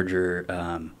WWE merger?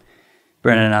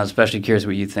 Brendan, I was especially curious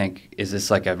what you think. Is this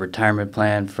like a retirement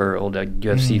plan for old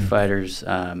UFC fighters?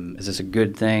 Is this a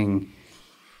good thing?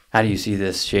 How do you see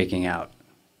this shaking out?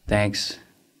 Thanks.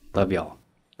 Love y'all.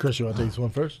 Chris, you want to take this one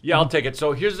first? Yeah, I'll take it.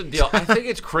 So here's the deal. I think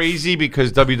it's crazy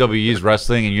because WWE is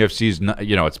wrestling and UFC is not,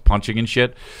 it's punching and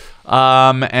shit.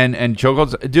 And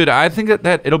chokeholds. Dude, I think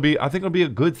it'll be a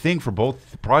good thing for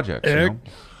both projects. Eric?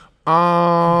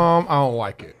 I don't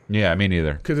like it Yeah, me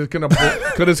neither. because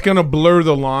it's gonna blur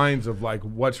the lines of like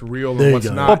what's real There and you what's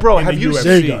go. not. Well, bro, in have the you UFC.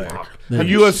 There you go, Eric. The There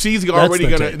you go. UFC's already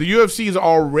the gonna. take. The UFC's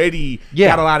already Yeah.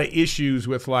 got a lot of issues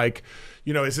with like.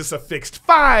 Is this a fixed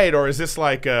fight or is this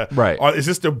like a Right. Or is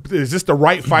this the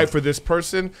right fight for this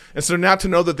person? And so now to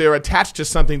know that they're attached to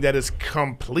something that is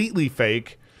completely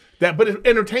fake, but it's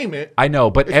entertainment. I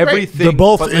know, but It's great. everything. They're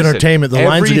both but listen, entertainment. The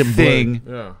lines are getting everything,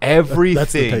 blurred. everything.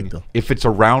 That's the take, though. If it's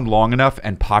around long enough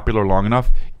and popular long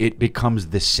enough, it becomes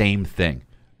the same thing,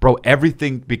 bro.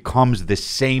 Everything becomes the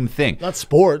same thing. Not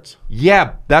sports.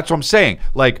 Yeah, that's what I'm saying.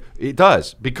 Like it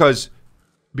does because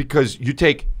you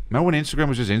take. Remember when Instagram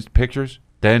was just pictures?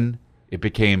 Then it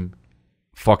became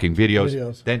fucking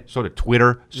videos. Then so did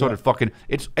Twitter. So did fucking.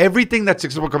 It's everything that's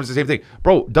accessible becomes the same thing,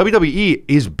 bro. WWE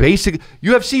is basic.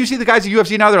 UFC. You see the guys at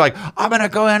UFC now. They're like, I'm gonna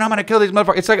go in. I'm gonna kill these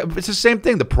motherfuckers. It's the same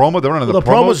thing. The promo. They're running the The promos.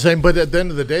 promo's the same, but at the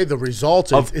end of the day, the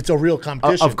results, it's a real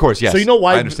competition. Of course, yes. So you know I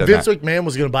why understand Vince that. McMahon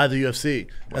was going to buy the UFC?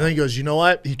 And then he goes, you know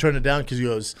what? He turned it down because he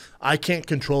goes, I can't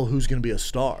control who's going to be a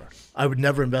star. I would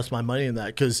never invest my money in that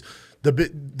because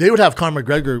they would have Conor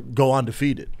McGregor go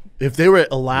undefeated. If they were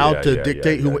allowed to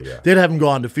dictate they'd have him go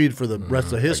undefeated for the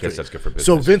rest of history. I guess that's good for business.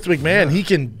 So Vince McMahon, he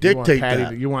can dictate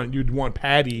that. You'd want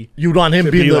Patty. You'd want him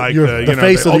to being be like the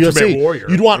face of the Ultimate UFC. Warrior.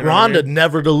 You'd want You know what I Ronda mean?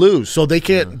 never to lose. So they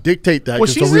can't dictate that Well,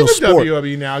 because she's it's a real in the sport.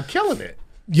 WWE now, killing it.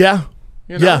 Yeah.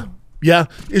 You know? Yeah.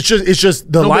 It's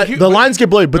just the No, but the lines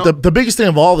get blurred. But no. the biggest thing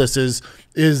of all this is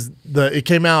it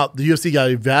came out, the UFC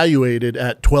got evaluated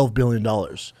at $12 billion.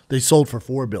 They sold for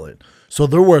 $4 billion. So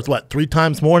they're worth what, 3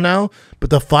 times more now?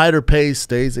 But the fighter pay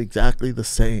stays exactly the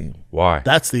same. Why?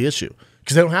 That's the issue.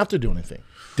 Because they don't have to do anything.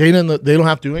 Dana, they don't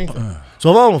have to do anything.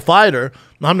 So if I'm a fighter,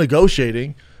 I'm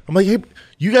negotiating. I'm like, hey,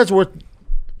 you guys are worth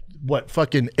what,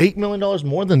 fucking $8 million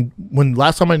more than when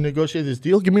last time I negotiated this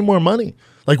deal? Give me more money.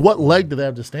 Like, what leg do they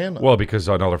have to stand on? Well, because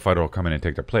another fighter will come in and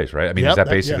take their place, right? I mean, is that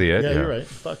basically it? Yeah, you're right.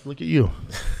 Fuck, look at you.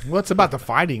 Well, it's about the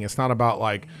fighting. It's not about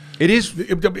like It is.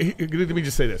 Let me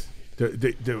just say this: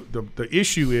 the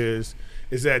issue is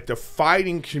that the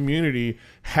fighting community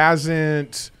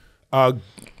hasn't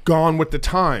gone with the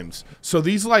times. So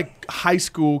these like high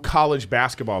school, college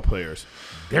basketball players,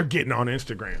 they're getting on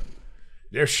Instagram.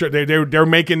 They're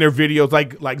making their videos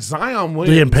like Zion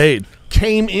Williams. Being paid.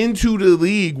 Came into the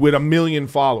league with 1 million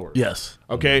followers. Yes.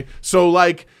 Okay. So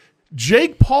like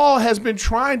Jake Paul has been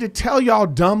trying to tell y'all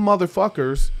dumb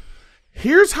motherfuckers,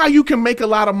 here's how you can make a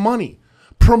lot of money.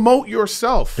 Promote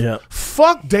yourself. Yeah.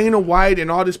 Fuck Dana White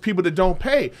and all these people that don't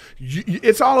pay.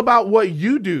 It's all about what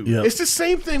you do. Yeah. It's the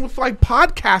same thing with like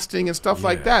podcasting and stuff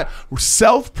like that.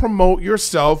 Self-promote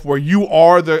yourself where you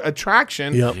are the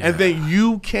attraction, and then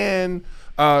you can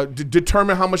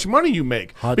determine how much money you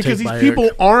make. Because these people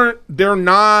they're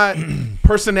not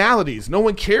personalities. No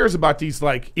one cares about these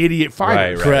like idiot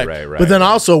fighters. Right. But then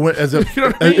also,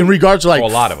 in regards to like a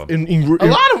lot of them, a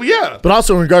lot of them, yeah. But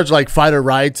also in regards to like fighter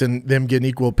rights and them getting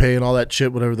equal pay and all that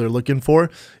shit, whatever they're looking for,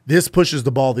 this pushes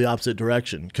the ball the opposite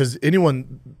direction. Because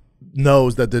anyone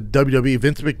knows that the WWE,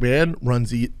 Vince McMahon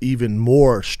runs even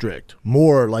more strict,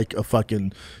 more like a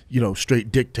fucking,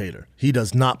 straight dictator. He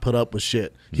does not put up with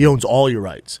shit. He owns all your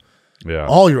rights. Yeah.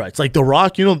 All your rights. Like The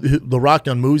Rock, The Rock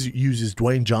on movies uses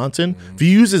Dwayne Johnson. If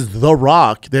he uses The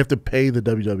Rock, they have to pay the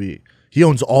WWE. He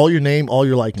owns all your name, all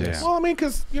your likeness. Well, I mean,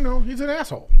 because, he's an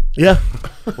asshole. Yeah.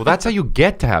 Well, that's how you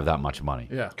get to have that much money.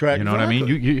 Yeah. Correct. You know what I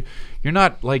mean? You're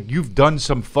not like you've done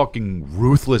some fucking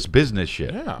ruthless business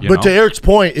shit. Yeah. But to Eric's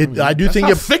point, I do think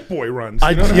how Thick Boy runs.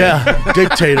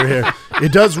 Dictator here.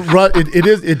 It does run.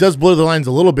 It does blur the lines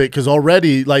a little bit because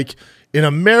already, like in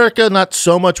America, not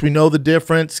so much. We know the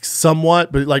difference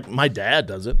somewhat, but like my dad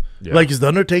doesn't. Yeah. Like, is the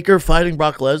Undertaker fighting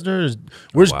Brock Lesnar?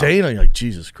 Where's Dana? You're like,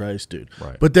 Jesus Christ, dude.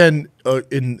 Right. But then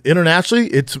internationally,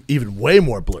 it's even way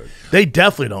more blurred. They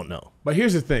definitely don't know. But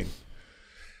here's the thing.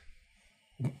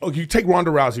 You take Ronda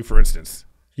Rousey, for instance.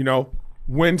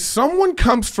 When someone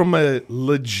comes from a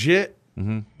legit,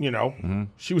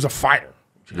 she was a fighter.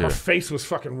 Her face was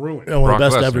fucking ruined. Yeah, one of the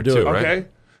best to ever do it. Okay?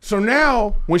 Right? So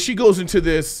now, when she goes into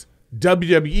this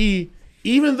WWE,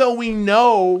 even though we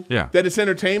know that it's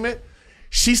entertainment,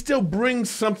 she still brings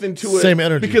something to it. Same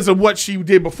energy. Because of what she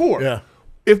did before. Yeah.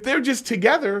 If they're just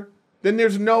together, then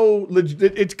there's no.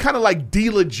 It kind of like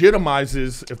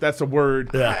delegitimizes, if that's a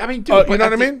word. Yeah. I mean, dude, you know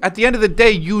what I mean? At the end of the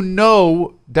day, you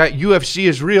know that UFC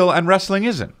is real and wrestling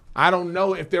isn't. I don't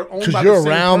know if they're owned by Because the you're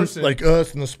same around person. like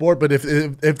us in the sport, but if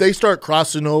they start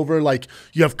crossing over, like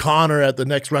you have Conor at the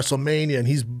next WrestleMania and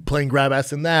he's playing grab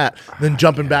ass in that, then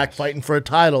jumping back fighting for a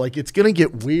title, like it's gonna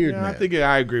get weird. Yeah, man. I think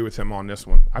I agree with him on this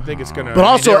one. I think it's gonna. But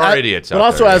also, there are idiots but out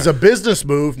also there, as a business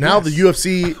move, now the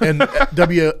UFC and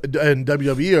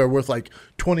WWE are worth like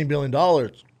 $20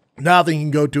 million. Now they can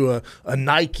go to a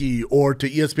Nike or to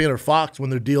ESPN or Fox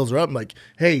when their deals are up. I'm like,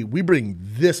 hey, we bring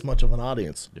this much of an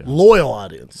audience, loyal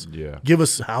audience. Yeah. Give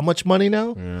us how much money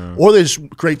now? Yeah. Or they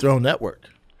just create their own network.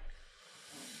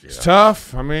 It's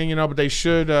tough. I mean, but they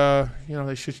should,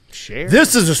 they should share.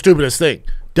 This is the stupidest thing.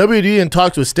 WD in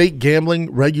talks with state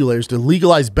gambling regulators to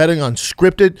legalize betting on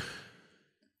scripted.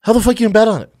 How the fuck you can bet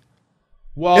on it?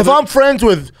 Well, if I'm friends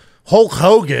with Hulk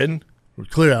Hogan,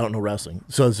 clearly I don't know wrestling,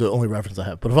 so it's the only reference I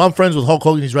have. But if I'm friends with Hulk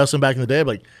Hogan, he's wrestling back in the day, I'm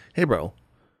like, hey, bro,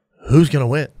 who's going to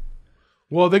win?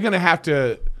 Well, they're going to have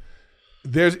to.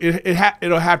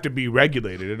 It'll have to be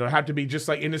regulated. It'll have to be just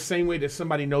like in the same way that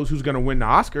somebody knows who's going to win the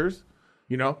Oscars.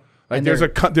 Like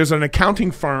there's an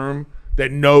accounting firm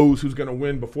that knows who's going to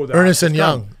win before the Ernest Oscars and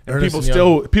Young. come.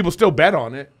 And people still bet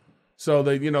on it. So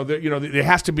there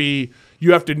has to be.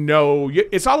 You have to know.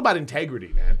 It's all about integrity,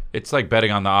 man. It's like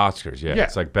betting on the Oscars. Yeah.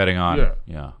 It's like betting on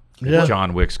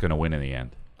John Wick's going to win in the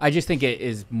end. I just think it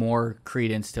is more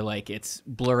credence to like it's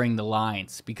blurring the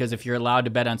lines because if you're allowed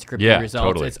to bet on scripted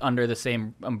results, it's under the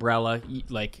same umbrella.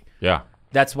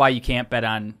 That's why you can't bet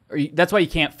on, that's why you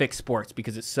can't fix sports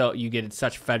because you get in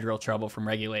such federal trouble from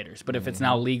regulators. But if it's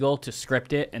now legal to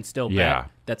script it and still bet,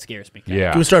 that scares me.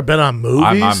 Do we start betting on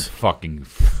movies? I'm fucking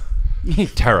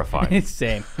terrified.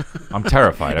 Same. I'm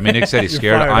terrified. I mean, Nick said he's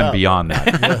scared. I'm beyond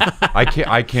that.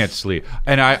 I can't sleep,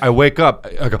 and I wake up.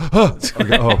 I go, oh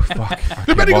fuck.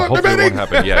 Hopefully it won't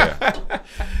happen. Yeah.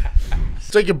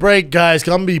 Let's take a break, guys.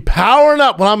 'Cause I'm gonna be powering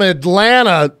up when I'm in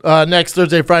Atlanta next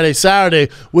Thursday, Friday, Saturday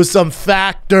with some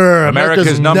Factor,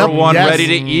 America's number one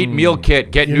ready-to-eat meal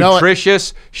kit. Get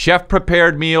nutritious,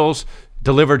 chef-prepared meals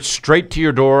delivered straight to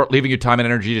your door, leaving you time and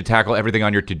energy to tackle everything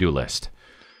on your to-do list.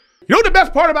 You know what the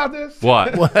best part about this?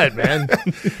 What? What, man?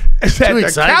 Is that Too the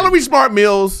exciting. Calorie Smart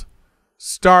meals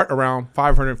start around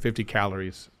 550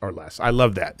 calories or less. I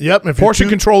love that. Yep. If Portion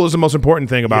you're control is the most important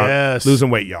thing about Yes. losing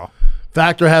weight, y'all.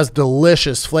 Factor has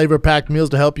delicious flavor-packed meals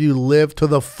to help you live to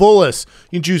the fullest.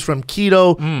 You can choose from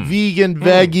keto, vegan,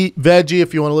 veggie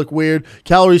if you want to look weird,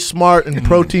 calorie smart, and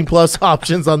protein plus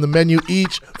options on the menu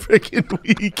each freaking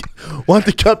week. Want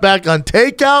to cut back on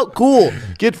takeout? Cool.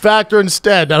 Get Factor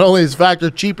instead. Not only is Factor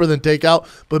cheaper than takeout,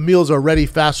 but meals are ready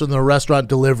faster than the restaurant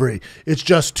delivery. It's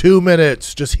just 2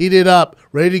 minutes. Just heat it up,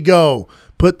 ready to go.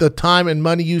 Put the time and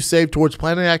money you save towards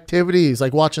planning activities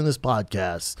like watching this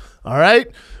podcast. All right?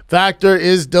 Factor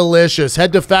is delicious.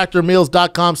 Head to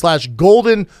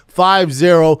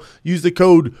factormeals.com/golden50. Use the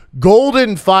code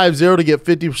golden50 to get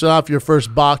 50% off your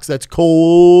first box. That's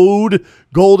code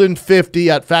golden50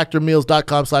 at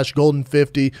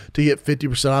factormeals.com/golden50 to get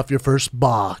 50% off your first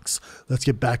box. Let's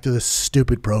get back to this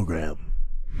stupid program.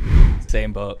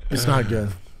 Same boat. It's not good.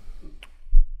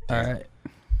 All right.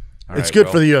 It's good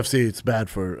for the UFC. It's bad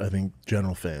for, I think,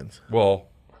 general fans. Well,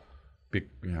 yeah,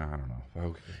 I don't know.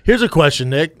 Okay. Here's a question,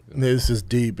 Nick. This is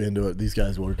deep into it. These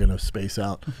guys were going to space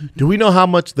out. Do we know how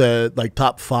much the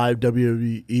top 5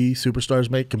 WWE superstars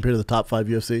make compared to the top 5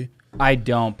 UFC? I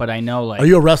don't, but I know like. Are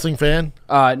you a wrestling fan?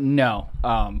 No.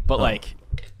 But like,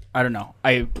 I don't know.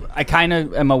 I kind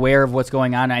of am aware of what's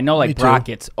going on. I know like Brock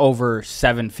gets over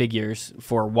 7 figures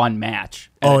for one match.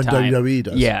 And WWE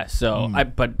does. Yeah. So,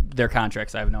 but their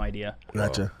contracts, I have no idea.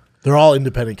 Gotcha. They're all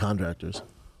independent contractors.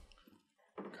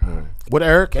 Would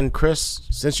Eric and Chris,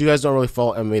 since you guys don't really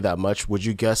follow MMA that much, would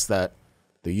you guess that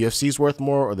the UFC is worth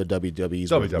more or the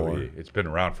WWE's worth more? WWE. It's been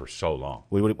around for so long.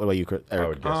 What about you, Chris? Eric? I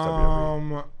would guess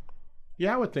WWE.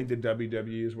 Yeah, I would think the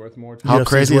WWE is worth more. Too. How UFC's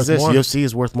crazy is worth this? more. UFC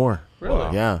is worth more.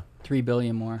 Really? Yeah. 3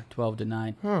 billion more,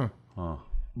 12-9.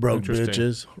 Broke Interesting.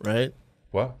 bitches, right?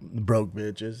 What? Broke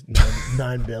bitches.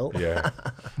 9 bill. Yeah.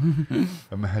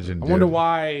 Imagine. I wonder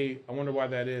why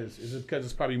that is. Is it because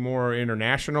it's probably more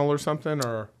international or something,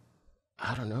 or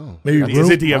I don't know. Maybe is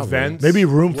it the probably. events? Maybe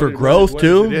room for What growth,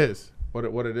 too? It is.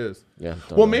 What it is. Yeah.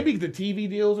 Well, maybe the TV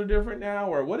deals are different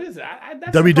now, or what is it?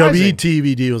 That's WWE surprising.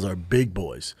 TV deals are big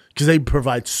boys because they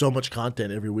provide so much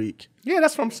content every week. Yeah,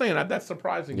 that's what I'm saying. That's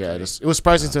surprising. Yeah, to me. it was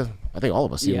surprising to I think all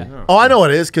of us. Yeah. Even. Oh, I know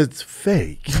what it is because it's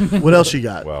fake. What else you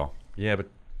got? Well, yeah, but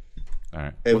all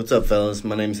right. Hey, what's up, fellas?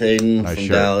 My name's Hayden Nice from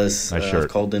shirt. Dallas. Nice shirt. I've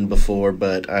called in before,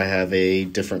 but I have a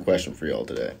different question for y'all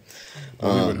today. We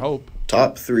would hope.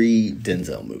 Top 3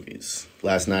 Denzel movies.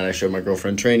 Last night I showed my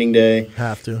girlfriend Training Day.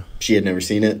 Have to. She had never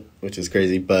seen it, which is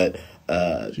crazy, but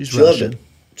She's she loved Russian. it.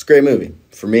 It's a great movie.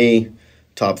 For me,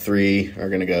 top 3 are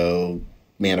going to go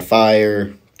Man of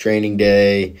Fire, Training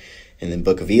Day, and then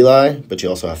Book of Eli. But you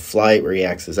also have Flight, where he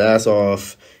acts his ass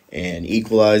off, and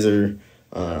Equalizer.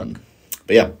 But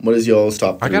yeah, what is y'all's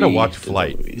top 3? I gotta watch Denzel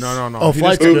Flight. movies? No. Oh,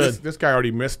 Flight's good. This guy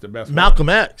already missed the best one. Malcolm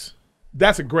X.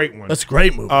 That's a great one. That's a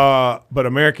great movie. But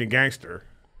American Gangster.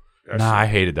 Nah, I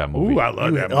hated that movie. Ooh, I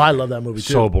love that Oh, movie. I love that movie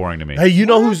too. So boring to me. Hey, you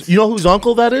know whose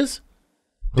uncle that is?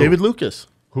 David Lucas.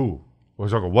 Who?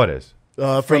 What's uncle? What is?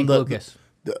 From Frank the, Lucas.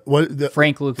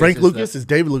 Frank Lucas. Frank is Lucas is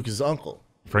David Lucas' uncle.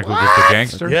 Frank Lucas, the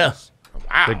gangster? Yeah.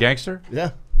 The gangster?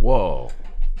 Yeah. Whoa.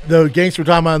 The gangster we're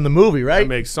talking about in the movie, right? That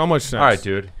makes so much sense. All right,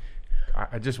 dude.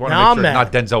 I just want to Now make I'm sure mad.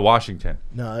 it's not Denzel Washington.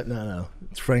 No.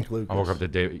 It's Frank Lucas. I woke up to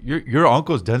David. Your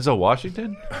uncle's Denzel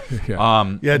Washington?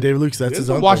 Yeah, David Lucas. That's his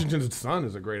Denzel uncle. Washington's son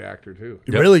is a great actor too.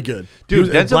 Really good. He Dude, was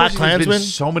in Denzel Black Washington's been in Klansman.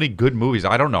 so many good movies.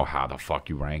 I don't know how the fuck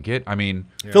you rank it. I mean,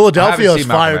 I Philadelphia's haven't seen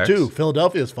Malcolm fire X. too.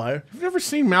 Philadelphia's fire. You've never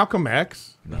seen Malcolm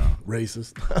X?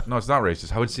 Racist. No, it's not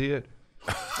racist. I would see it.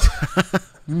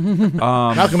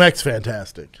 Malcolm X,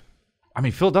 fantastic. I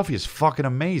mean, Philadelphia is fucking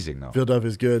amazing, though.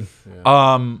 Philadelphia's good. He's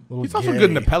also good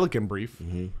in the Pelican Brief.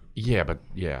 Yeah, but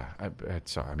yeah, I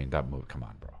mean that movie. Come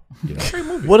on, bro. You know?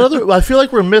 What other? I feel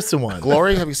like we're missing one.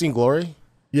 Glory? Have you seen Glory?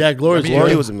 Yeah, Glory's Glory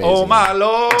good. was amazing. Oh my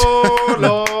Lord,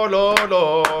 Lord.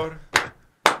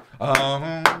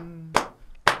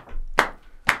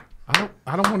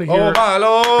 I don't want to Oh hear. my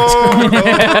Lord,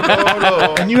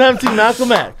 Lord. And you haven't seen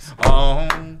Malcolm X.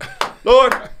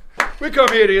 Lord, we come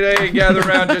here today and gather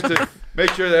around just to make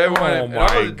sure that everyone. Oh and all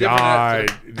my the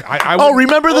different- God! Oh,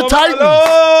 remember the Titans? Lord.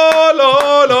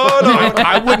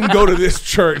 I wouldn't go to this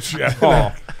church at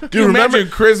all. Do you imagine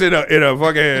Chris in a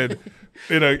fucking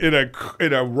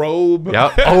in a robe?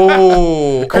 Yeah.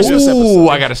 Oh,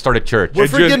 I got to start a church. We're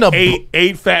And freaking just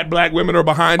eight fat black women are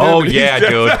behind him. Oh and he's yeah,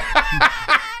 just- dude.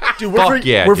 Dude,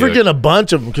 We're forgetting a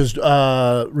bunch of them because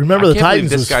Remember the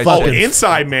Titans was fucking.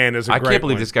 Inside Man is a great I can't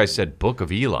believe one. this guy said Book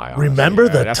of Eli. Honestly. Remember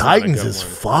the Titans is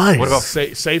fine. What about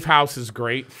Safe House is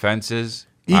great. Fences?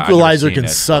 Equalizer can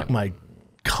suck my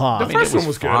cock. The first one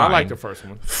was good. I like the first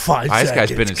one. 5 This seconds.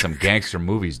 guy's been in some gangster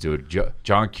movies, dude.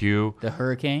 John Q. The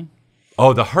Hurricane.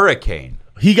 Oh, the Hurricane.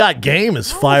 He got game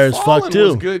as fire as fuck Fallen too.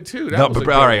 was good too. That No, was a but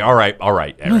good all one.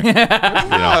 right, Eric.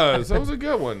 That was a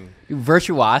good one.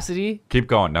 Virtuosity. Keep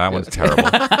going. No, that one's terrible.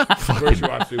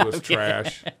 Virtuosity was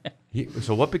trash.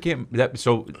 So what became that?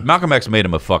 So Malcolm X made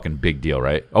him a fucking big deal,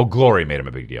 right? Oh, Glory made him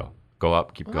a big deal. Go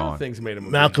up, keep A lot going. of things made him.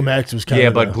 Malcolm X was kind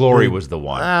of but Glory was the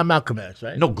one. Malcolm X,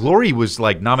 right? No, Glory was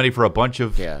like nominated for a bunch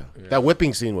of. Yeah, that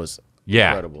whipping scene was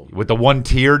incredible. With the one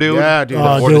tear, dude. Yeah, dude.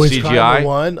 Before dude, the he's kind CGI. of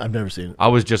one. I've never seen it. I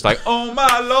was just like, oh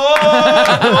my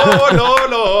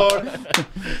Lord, Lord.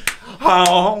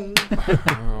 Oh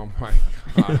my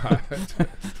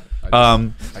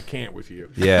god. I can't with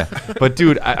you. Yeah, but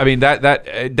dude, I mean that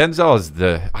Denzel is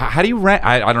the. How do you rank?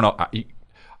 I don't know.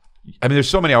 I mean, there's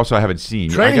so many also I haven't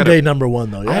seen. Training Day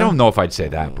 #1 though. Yeah? I don't know if I'd say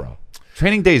that, bro.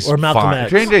 Training Day's or Malcolm fine. X.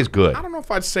 Training Day's good. I don't know if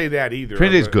I'd say that either.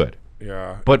 Training Day's good.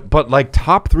 Yeah. But like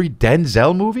top 3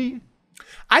 Denzel movie?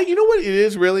 You know what it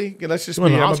is really? Let's just be.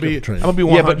 I'm gonna be 100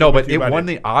 Yeah, but no, but with you it about won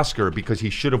the Oscar because he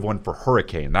should have won for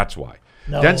Hurricane. That's why.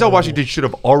 No. Denzel Washington should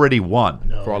have already won.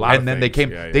 For a lot of and then they things.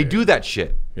 came. Yeah, they yeah, do that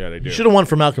shit. Yeah, they do. You should have won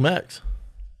for Malcolm X.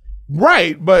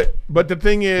 Right, but the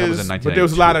thing was is, in but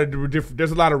there's a lot of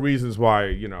there's a lot of reasons why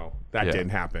that didn't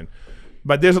happen.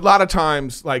 But there's a lot of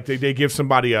times like they give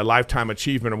somebody a lifetime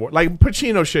achievement award. Like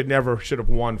Pacino should have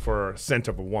won for Scent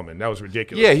of a Woman. That was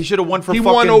ridiculous. Yeah, he should have won for he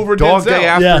fucking won over Dog Denzel. Day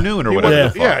Afternoon or whatever. The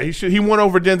fuck. Yeah, he won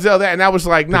over Denzel and that was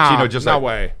like Pacino just no like,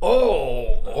 way.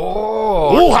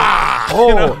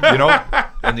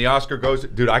 And the Oscar goes,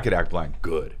 dude, I could act blind.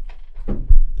 Good.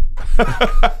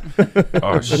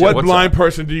 Oh, shit, What what's blind up?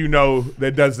 person do you know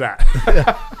that does that?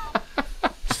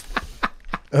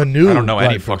 A new. I don't know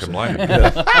any black fucking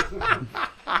person. blind.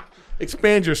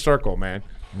 Expand your circle, man.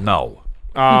 No.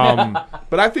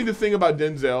 But I think the thing about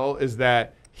Denzel is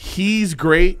that he's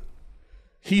great.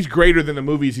 He's greater than the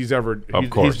movies he's ever Of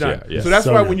course, he's done. yeah. So that's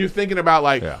So why good. when you're thinking about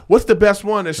like what's the best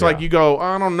one, it's like you go,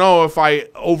 I don't know if I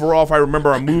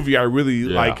remember a movie I really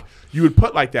like. You would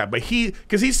put like that, but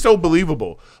because he's so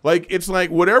believable. Like it's like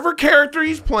whatever character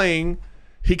he's playing,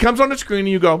 he comes on the screen and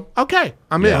you go, okay,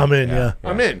 I'm in. I'm in. Yeah.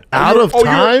 I'm in. Out of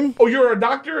time? You're a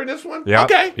doctor in this one? Yeah.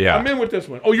 Okay. Yeah. I'm in with this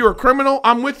one. Oh, you're a criminal?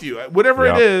 I'm with you. Whatever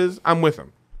it is, I'm with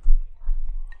him.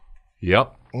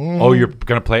 Yep. Oh, you're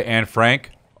gonna play Anne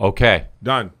Frank? Okay.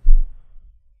 Done.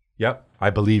 Yep. I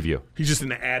believe you. He's just in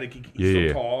the attic. He's Yeah.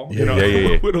 so tall.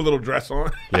 Yeah. With a little dress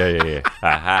on. Yeah.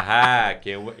 Ha ha ha!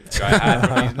 Can't wait. Try to hide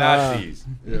from these Nazis.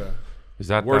 Yeah. Is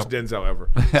that Worst that? Denzel ever.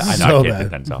 I know. So I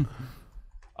can't bad. do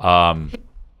Denzel.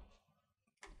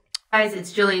 Guys,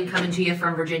 it's Jillian coming to you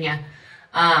from Virginia.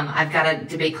 I've got a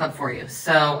debate club for you.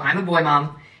 So I'm a boy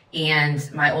mom, and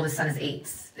my oldest son is 8,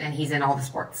 and he's in all the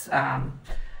sports.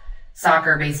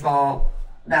 Soccer, baseball,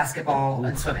 basketball,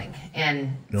 and swimming.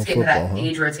 And it's getting to that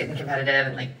age where it's getting competitive,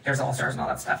 and like there's all-stars and all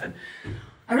that stuff. And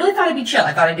I really thought I'd be chill.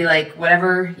 I thought I'd be like,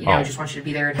 whatever, I just want you to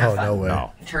be there and have fun. No way.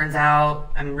 No. It turns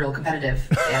out I'm real competitive.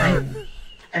 And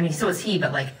I mean, so is he,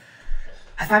 but like,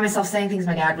 I find myself saying things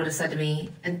my dad would have said to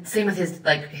me, and same with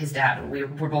his dad. We're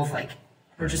both like,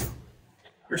 we're too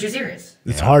serious.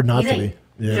 It's hard not He's to 8. be.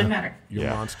 Yeah. Shouldn't matter. You're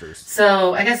monsters.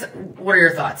 So I guess, what are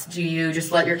your thoughts? Do you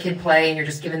just let your kid play and you're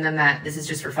just giving them that this is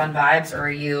just for fun vibes, or are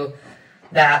you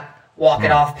that walk it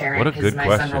off parent? What a Because good my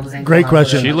question. son rolled his ankle Great and I was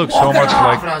question. like, She looks "Walk so it much off,"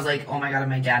 like- and I was like, oh my god, I'm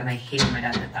my dad, and I hated my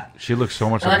dad did that. She looks so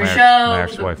much Love like your my show.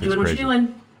 ex-wife. It's Doing what crazy. you're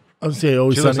doing. I would say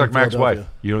always She looks Sunny like in Mac's wife. Philadelphia.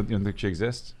 You don't think she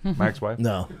exists? Mac's wife?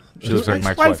 No. She looks like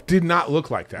Mac's wife wife. did not look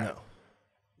like that.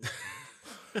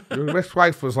 Your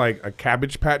ex-wife was like a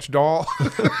Cabbage Patch doll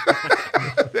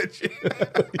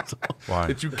Why?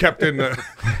 that you kept in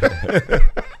the.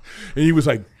 And he was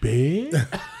like, big?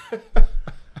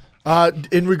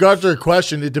 In regards to your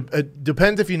question, it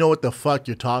depends if you know what the fuck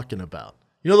you're talking about.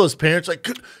 You know those parents like,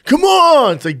 come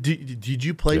on! It's like, did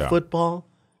you play football?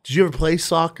 Did you ever play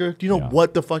soccer? Do you know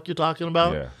what the fuck you're talking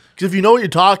about? Yeah. Because if you know what you're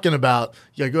talking about,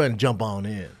 go ahead and jump on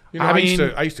in. You know, I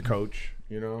used to coach,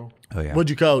 Oh, yeah. What'd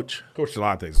you coach? Coached a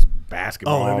lot of things.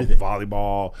 Basketball, everything.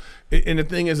 volleyball. And the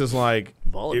thing is like,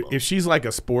 if she's like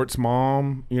a sports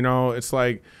mom, it's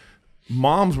like,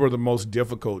 moms were the most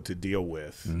difficult to deal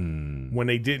with when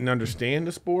they didn't understand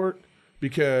the sport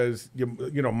because,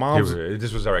 moms.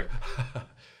 This was Eric.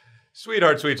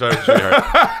 Sweetheart.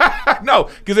 No,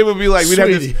 because it would be like, we'd have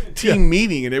this Sweetie. team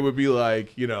meeting and it would be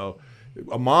like,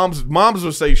 moms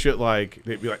would say shit like,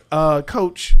 they'd be like,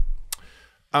 coach,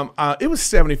 It was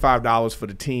 $75 for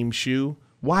the team shoe.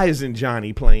 Why isn't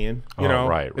Johnny playing? You know,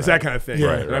 right. It's that kind of thing.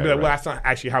 Yeah. And I'd be like, well, that's not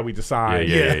actually how we decide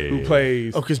who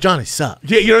plays. Oh, because Johnny sucks.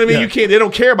 Yeah, you know what I mean? You can't. They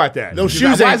don't care about that. Those She's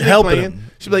shoes like, why ain't is he helping playing?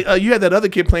 him. She'd be like, you had that other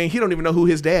kid playing. He don't even know who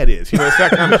his dad is. You know, it's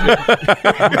that kind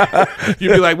of shit.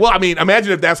 You'd be like, well, I mean,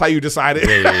 imagine if that's how you decided.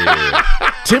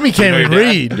 Timmy can't even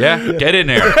read. Yeah, get in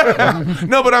there.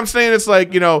 No, but I'm saying it's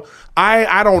like, you know,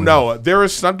 I don't know. There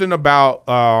is something about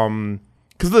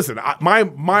because listen,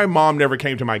 my mom never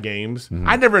came to my games.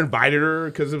 I never invited her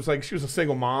because it was like she was a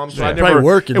single mom, so I never. Probably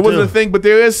working. It wasn't too. a thing, but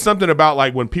there is something about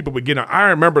like when people would get on. I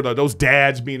remember those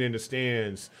dads being in the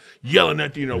stands yelling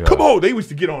at come on. They used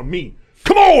to get on me.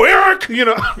 Come on, Eric. You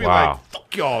know, I'd be like,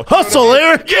 fuck y'all. Hustle,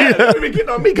 Eric. Yeah, they be getting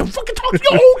on me. Can fucking talk to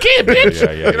your old kid,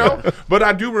 bitch. You know, but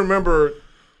I do remember.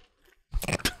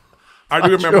 I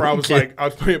was like, I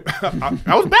was playing,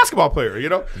 I was a basketball player, you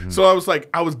know? So I was like,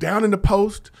 I was down in the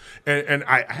post and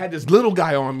I had this little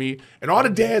guy on me and all the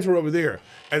dads were over there.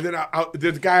 And then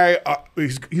this guy,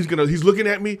 he's looking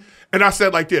at me and I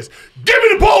said like this, give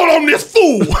me the ball on this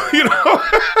fool, you know?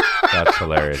 That's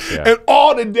hilarious, yeah. And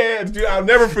all the dads, dude, I'll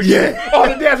never forget. All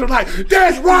the dads were like,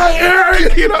 that's right,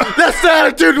 Eric, you know? That's the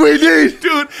attitude we need.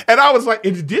 Dude, and I was like,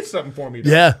 it did something for me.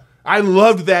 Though. Yeah. I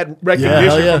loved that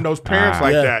recognition Yeah. from those parents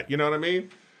like that. You know what I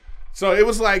mean? So it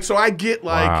was like, so I get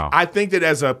like, I think that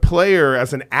as a player,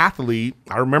 as an athlete,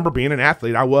 I remember being an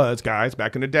athlete. I was, guys,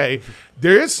 back in the day.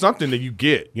 There is something that you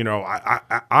get, you know.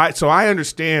 So I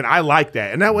understand. I like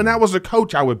that. And that when I was a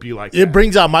coach, I would be like, it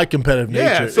brings out my competitive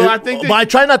nature. Yeah. So I think, but I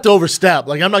try not to overstep.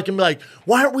 Like I'm not gonna be like,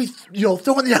 why aren't we,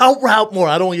 throwing the out route more?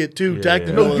 I don't want to get too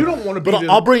technical. No, you don't want to be. But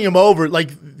I'll bring him over.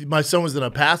 Like my son was in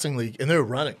a passing league, and they were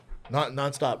running. Not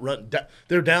nonstop run.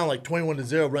 They're down like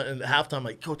 21-0 running at halftime.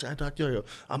 Like, coach, I talked to you.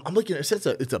 I'm looking at it.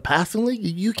 It's a passing league.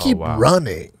 You keep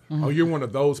running. Oh, you're one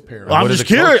of those parents. Well,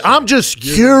 I'm just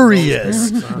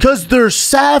curious because they're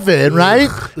 7, right?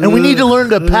 And we need to learn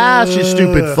to pass. You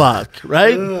stupid fuck,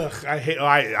 right?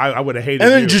 I would have hated.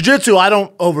 And then jiu-jitsu, I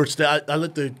don't overstep. I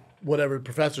let the whatever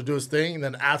professor do his thing, and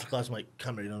then after class, I'm like,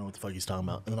 come here, you don't know what the fuck he's talking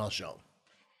about, and then I'll show him.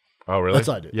 Oh, really? That's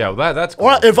what I do. Yeah, well, that's cool.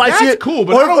 Or if I see it, cool,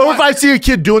 but if I see a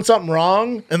kid doing something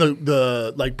wrong and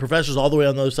the like professor's all the way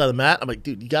on the other side of the mat, I'm like,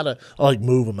 dude, you gotta. I'll like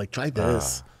move. I'm like, try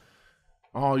this.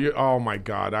 Oh my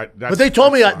God! But they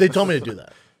told me to do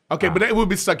that. Okay, but it would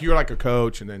be stuck. You're like a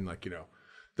coach, and then like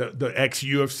the ex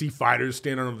UFC fighters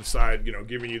standing on the side,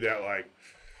 giving you that like.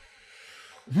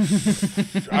 I would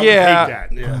hate that.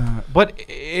 Yeah. But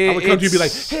I would come to you and be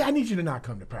like, hey, I need you to not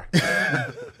come to practice.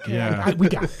 We got it.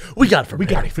 We got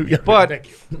it. But thank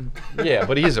you. Yeah,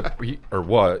 but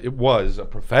it was a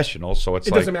professional, so it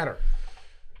doesn't matter.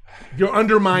 You're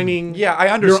undermining. Yeah, I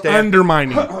understand. You're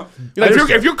undermining.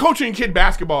 If you're coaching kid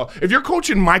basketball, if you're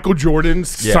coaching Michael Jordan's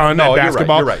son at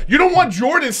basketball, you're right. You don't want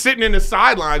Jordan sitting in the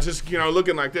sidelines just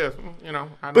looking like this.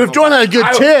 But if Jordan had a good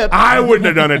tip, I wouldn't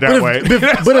have done it that way.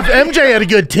 But if MJ had a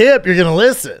good tip, you're gonna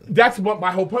listen. That's what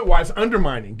my whole point was.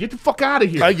 Undermining. Get the fuck out of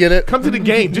here. I get it. Come to the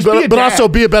game. Just be a dad. But also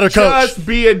be a better coach. Just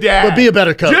be a dad. But be a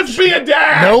better coach. Just be a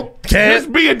dad. Nope. Can't.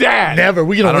 Just be a dad. Never.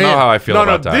 We're gonna I don't know how I feel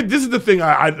about that. This is the thing.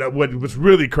 What was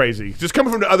really crazy. Just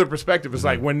coming from the other perspective is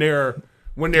like when they're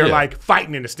like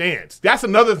fighting in the stands. That's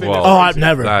another thing. Well, I've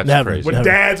never. When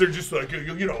dads are just like,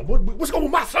 what's going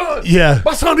with my son? Yeah,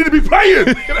 my son need to be playing.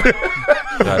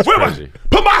 That's crazy.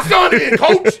 Put my son in,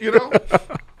 coach.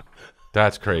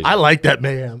 That's crazy. I like that,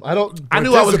 man. I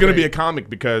knew I was going to be a comic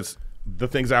because the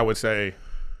things I would say.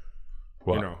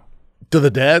 What? To the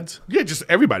dads? Yeah, just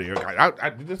everybody.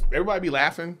 Everybody be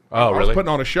laughing. Oh, I was really? putting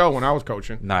on a show when I was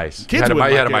coaching. Nice. Kids you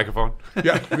had a microphone?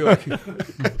 Yeah. Be like,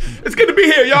 it's good to be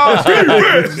here, y'all.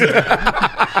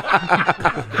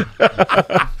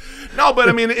 No, but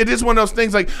I mean, it is one of those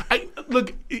things. Like,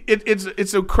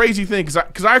 it's a crazy thing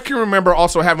because I can remember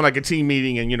also having like a team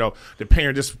meeting and the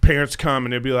parents come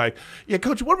and they'd be like, yeah,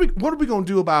 coach, what are we gonna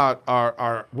do about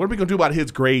what are we gonna do about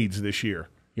his grades this year?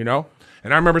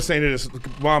 And I remember saying to this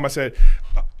mom, I said,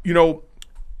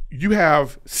 you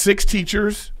have 6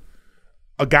 teachers,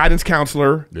 a guidance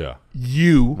counselor,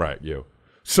 you. Right, you.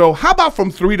 So how about from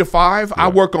 3 to 5, I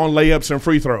work on layups and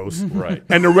free throws. Right.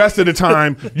 And the rest of the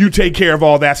time, you take care of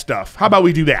all that stuff. How about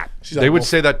we do that? They would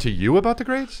say that to you about the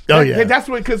grades? Oh, yeah. That's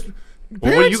what, because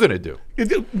what are you going to do?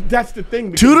 That's the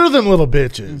thing. Tutor them little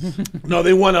bitches. No,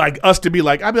 they want like us to be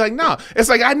like, I'd be like, no. It's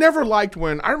like I never liked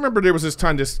when, I remember there was this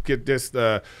time it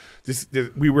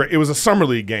was a summer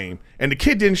league game and the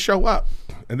kid didn't show up.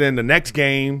 And then the next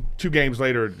game, 2 games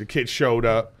later, the kid showed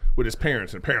up with his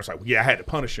parents. And the parents were like, yeah, I had to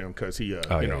punish him because he, And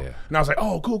I was like,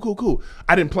 oh, cool.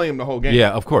 I didn't play him the whole game.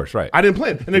 Yeah, of course, right. I didn't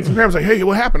play him. And then the parents were like, hey,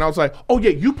 what happened? I was like, oh,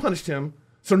 yeah, you punished him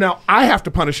So now I have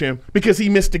to punish him because he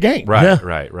missed the game. Right, Yeah.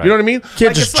 right. You know what I mean?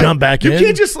 Can't just jump back in. You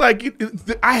can't just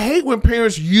I hate when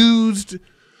parents used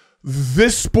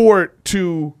this sport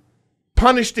to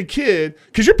punish the kid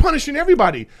because you're punishing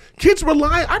everybody. Kids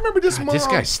rely. I remember this mom. This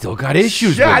guy's still got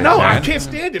issues. Yeah, with I know. It, man. I can't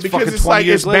stand it It's because fucking it's 20 like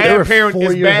years it's later. bad They were parent. 4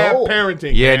 It's years bad old.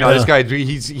 parenting. Yeah, man. no, this guy,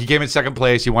 he came in second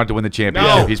place. He wanted to win the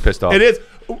championship. No, He's pissed off. It is.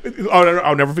 Oh, no,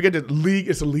 I'll never forget the league.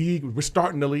 It's a league. We're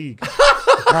starting the league.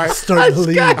 All right, Start the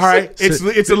league. All right,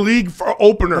 it's a league for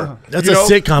opener. That's You a know,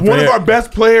 sitcom. One of our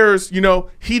best players,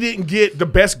 he didn't get the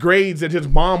best grades that his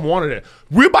mom wanted it.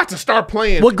 We're about to start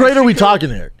playing. What grade are we talking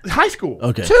here? High school.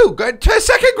 Okay.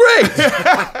 Second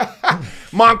grade.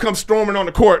 Mom comes storming on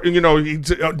the court, and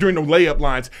during the layup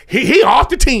lines, he off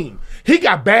the team. He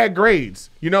got bad grades,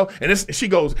 and she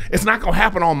goes, it's not going to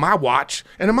happen on my watch.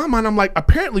 And in my mind, I'm like,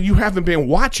 apparently you haven't been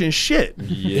watching shit.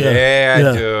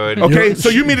 Yeah, dude. Okay, so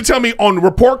you mean to tell me on the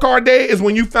report card day is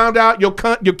when you found out your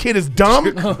kid is dumb?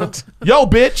 Yo,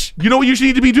 bitch, you know what you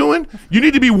need to be doing? You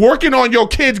need to be working on your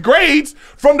kid's grades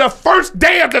from the first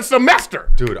day of the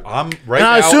semester. Dude, I'm right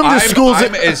I now. assume the schools-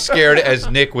 I'm as scared as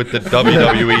Nick with the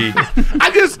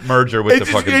WWE merger with the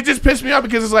fucking. It just pissed me off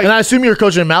because it's like. And I assume you're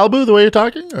coaching in Malibu the way you're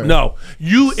talking? Or? No,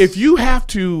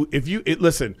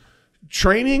 listen,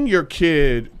 training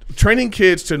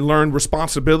kids to learn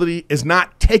responsibility is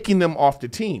not taking them off the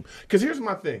team. Because here's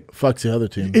my thing. Fucks the other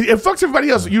team. It fucks everybody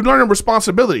else. You learn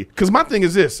responsibility. Because my thing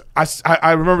is this.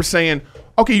 I remember saying,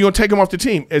 okay, you're going to take him off the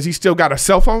team. Has he still got a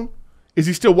cell phone? Is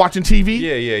he still watching TV?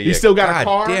 Yeah. He still got a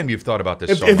car? Damn, you've thought about this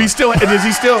If so he much. still, does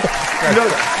he still,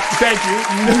 thank you.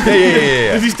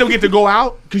 Yeah. Does he still get to go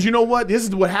out? Because you know what? This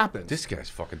is what happens. This guy's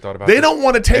fucking thought about They this don't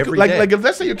want to take, every like day. if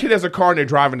let's say your kid has a car and they're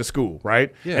driving to school,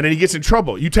 right? Yeah. And then he gets in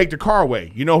trouble. You take the car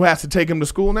away. You know who has to take him to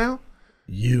school now?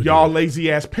 Y'all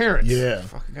lazy ass parents. Yeah.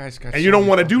 Fucking guys got And you don't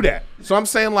want to do that. So I'm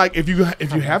saying, like, if you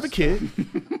have a kid,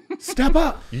 step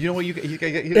up. You know what you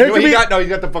got? No, you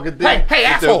got the fucking thing. Hey, with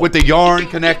asshole. with the yarn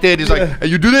connected. He's like, hey,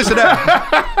 you do this and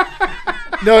that.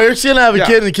 No, Eric's going to have a Yeah.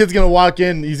 kid, and the kid's going to walk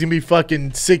in. He's going to be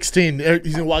fucking 16. He's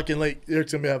going to walk in late.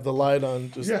 Eric's going to have the light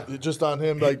on, just on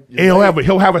him. Like He'll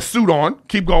have a suit on.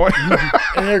 Keep going.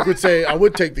 And Eric would say, I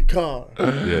would take the car.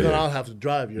 Then I'll have to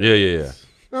drive you. Yeah.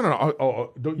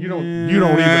 No. You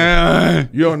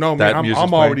don't know, That man. music's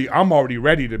I'm already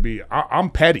ready to be. I'm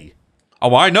petty.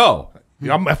 Oh, I know.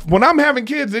 When I'm having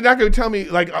kids, they're not going to tell me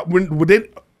like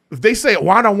if they say,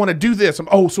 "Well, I don't want to do this,"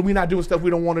 so we're not doing stuff we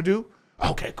don't want to do.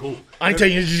 Okay, cool. I ain't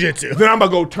taking you to jiu-jitsu. Then I'm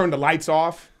gonna go turn the lights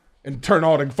off and turn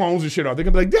all the phones and shit off. They're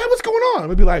gonna be like, "Dad, what's going on?" I'm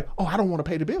gonna be like, "Oh, I don't want to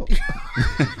pay the bill."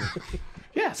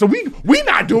 Yeah, so we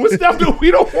not doing stuff that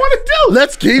we don't want to do.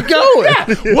 Let's keep going.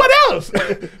 Yeah, what else?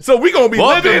 So we gonna be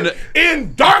living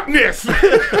in darkness.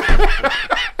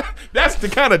 That's the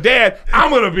kind of dad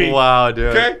I'm gonna be. Wow, dude.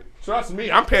 Okay, trust me,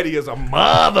 I'm petty as a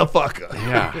motherfucker.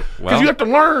 Yeah, Because you have to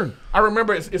learn. I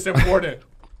remember it's important.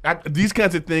 These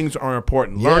kinds of things are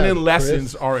important. Learning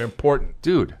lessons are important.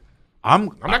 Dude, I'm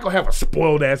not gonna have a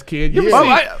spoiled ass kid. You ever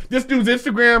Yeah. see this dude's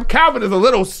Instagram? Calvin is a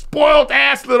little spoiled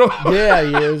ass little. Yeah,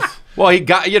 he is. well, he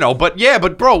got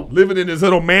but bro, Living in his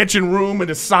little mansion room in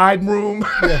his side room.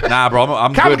 nah, bro,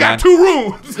 I'm Calvin good, man. got 2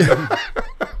 rooms.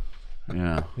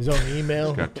 Yeah, His own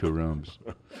email. got 2 rooms.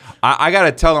 I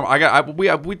gotta tell him.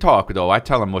 We talk though. I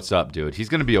tell him what's up, dude. He's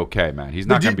gonna be okay, man. He's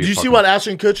not gonna be. Did you see what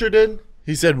Ashton Kutcher did?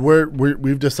 He said,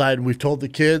 we've decided, we've told the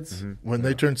kids when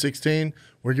they turn 16,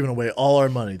 we're giving away all our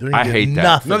money. They're I gonna hate get that.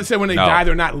 nothing. No, they say when they die,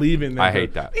 they're not leaving. I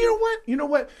hate that. You know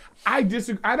what? I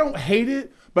disagree. I don't hate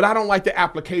it, but I don't like the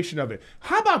application of it.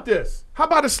 How about this? How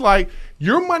about it's like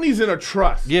your money's in a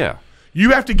trust. Yeah.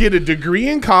 You have to get a degree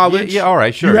in college. Yeah, all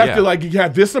right, sure, You have yeah. to you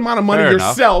have this amount of money Fair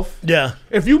enough. yourself. Yeah.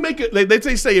 If you make it,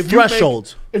 they say if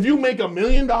Thresholds. if you make $1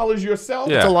 million yourself,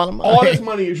 Yeah. That's a lot of money. all this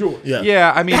money is yours. Yeah.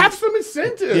 Yeah, I mean, Have some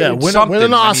incentive. Yeah, win something.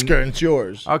 an I Oscar mean- and it's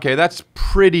yours. okay, that's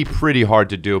pretty hard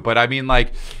to do. But I mean,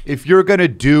 like, if you're gonna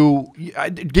do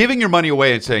giving your money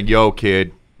away and saying, "Yo,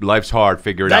 kid, life's hard,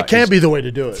 figure it out," That can't is be the way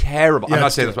to do it. terrible. Yeah, I'm not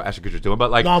it's saying that's what Ashton Kutcher's doing, but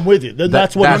like, No, I'm with you.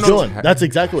 That's what he's that's doing. That's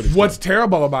exactly what he's What's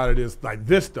terrible about it is like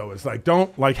this though. It's like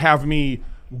don't have me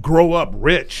grow up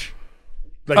rich.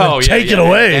 Like, take it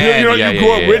away. You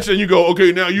grow up rich yeah. and you go,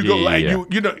 okay, now you go Yeah.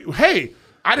 you know, hey,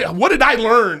 what did I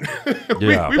learn?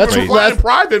 Yeah. we That's were what- flying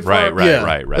private. Right,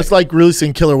 right. Yeah. It's like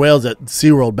releasing killer whales at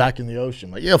SeaWorld back in the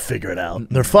ocean. Like, you'll figure it out.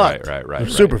 They're fucked. Right. They're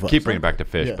super fucked. Keep bringing it back to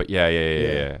fish, Yeah. but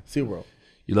yeah. SeaWorld.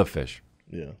 You love fish.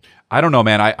 Yeah. I don't know,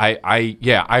 man.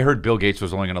 I heard Bill Gates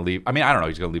was only going to leave. I mean, I don't know.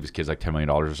 He's going to leave his kids like $10 million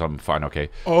or something. Fine, okay,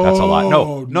 that's a lot.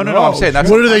 No. I'm saying that's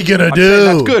What are they gonna I'm do?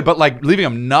 saying that's good, but like leaving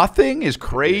them nothing is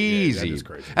crazy. that is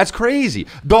crazy. That's crazy.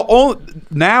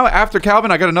 Now after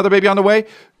Calvin, I got another baby on the way.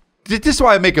 This is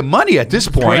why I'm making money at this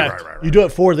point. Correct. You do it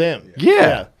for them.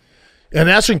 Yeah. And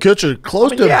Ashton Kutcher,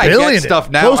 close to I a billion. get stuff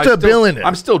now. Close to a billion.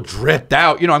 I'm still dripped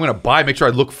out. You know, I'm going to buy, make sure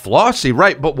I look flossy,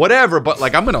 right? But whatever. But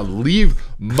like, I'm going to leave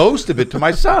most of it to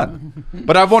my son.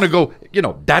 But I want to go, you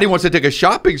know, Daddy wants to take a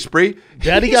shopping spree.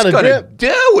 Daddy got a drip.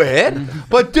 Do it.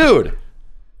 But dude,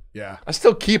 I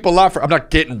still keep a lot I'm not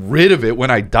getting rid of it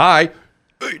when I die.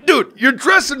 Dude, you're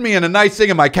dressing me in a nice thing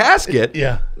in my casket.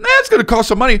 Yeah. That's going to cost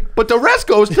some money, but the rest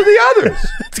goes to the others.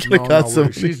 It's going to cost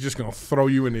some. She's just going to throw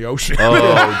you in the ocean. Oh,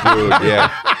 dude,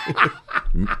 yeah.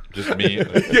 Just me.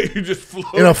 You just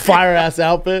float. In a fire-ass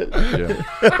outfit.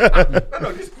 Yeah.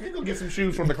 No, just you go get some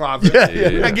shoes from the closet. Yeah.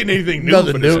 You're not getting anything new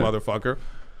Nothing for this new. motherfucker.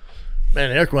 Man,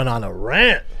 Eric went on a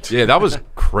rant. Yeah, that was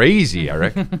crazy,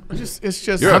 Eric. It's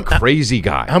just You're a crazy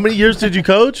guy. How many years did you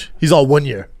coach? He's all 1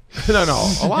 year. No,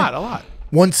 a lot.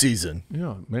 1 season.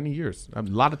 Yeah, many years. A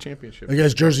lot of championships. I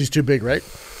guess jersey's too big, right?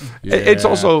 It's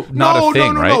also not a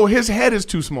thing, right? No, his head is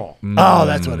too small. Oh,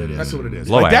 that's what it is. That's what it is.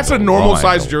 Low Like, that's a angle, normal low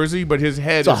size angle. jersey, but his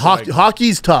head So is like,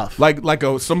 hockey's tough. like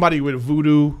somebody with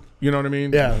voodoo. You know what I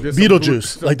mean? Yeah, There's some Beetlejuice.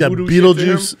 some Like that voodoo shit to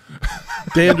him. Beetlejuice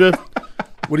dandruff.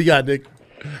 What do you got, Nick?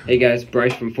 Hey guys,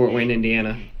 Bryce from Fort Wayne,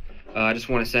 Indiana. I just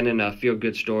want to send in a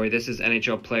feel-good story. This is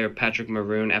NHL player Patrick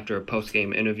Maroon after a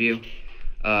post-game interview.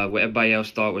 What everybody else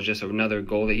thought was just another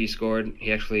goal that he scored.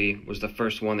 He actually was the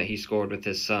first one that he scored with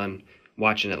his son,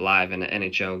 watching it live in an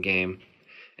NHL game.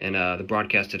 And the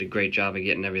broadcast did a great job of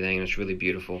getting everything, and it's really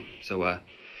beautiful. So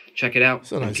check it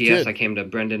out. a nice And P.S. kid. I came to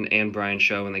Brendan and Brian's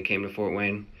show when they came to Fort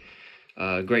Wayne.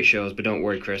 Great shows, but don't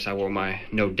worry, Chris. I wore my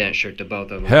no dent shirt to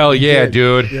both of them. Hell yeah,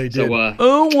 dude. Yeah, he did. So,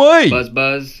 Oh, wait.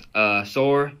 buzz,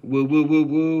 soar, woo, woo, woo,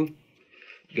 woo.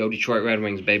 Go Detroit Red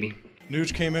Wings, baby.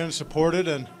 Nuge came in and supported,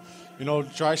 and, you know,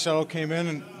 Draisaitl came in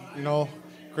and, you know,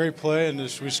 great play, and we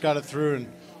just got it through.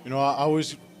 And, you know, I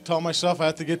always tell myself I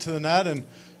have to get to the net, and,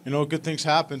 you know, good things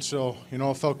happen. So, you know,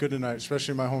 it felt good tonight,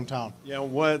 especially in my hometown.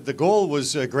 Yeah, the goal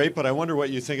was great, but I wonder what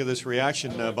you think of this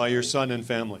reaction by your son and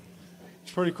family.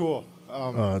 It's pretty cool.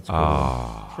 That's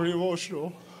cool. Pretty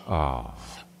emotional. Oh.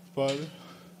 But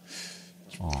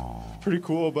it's pretty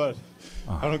cool, but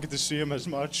I don't get to see him as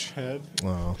much, and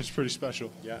it's pretty special.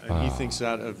 Yeah, and he thinks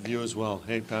that of you as well.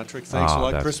 Hey, Patrick, thanks a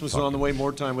lot. that's Christmas is on the way.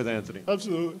 More time with Anthony.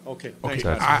 Absolutely. Okay, Okay. thanks,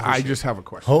 Patrick. I just have a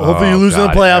question. Hopefully you lose in the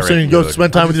God, playoffs Eric, and you go you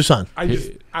spend time with your son. I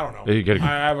don't know. You gotta-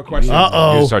 I have a question.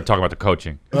 Uh-oh. You start talking about the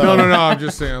coaching. No. I'm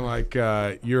just saying, like,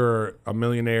 you're a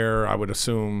millionaire, I would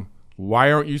assume.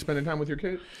 Why aren't you spending time with your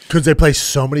kid? Because they play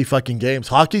so many fucking games.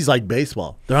 Hockey's like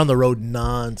baseball. They're on the road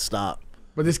nonstop.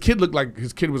 But this kid looked like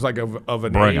his kid was like of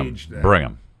an Bring him. age. that- Bring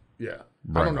him. Yeah.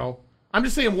 Bring I don't know. I'm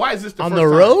just saying, why is this the On first the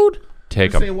time? road? Take I'm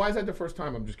just him. saying, why is that the first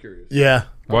time? I'm just curious. Yeah.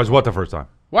 Was what the first time?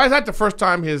 Why is that the first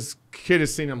time his kid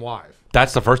has seen him live?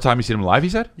 That's the first time you seen him live, he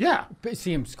said? Yeah.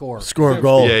 See him score. Score a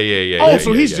goal. Yeah. Oh,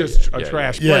 so he's just a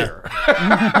trash Yeah.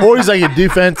 player. Or he's like a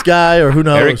defense guy, or who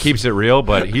knows. Eric keeps it real,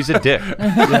 but he's a dick.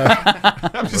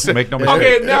 I'm just saying. Make no mistake.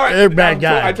 Okay, now Eric, bad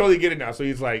guy. I totally get it now. So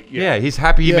he's like, Yeah, he's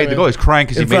happy he Yeah, made the man. goal. He's crying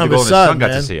because he In made the front goal of and his his son son, got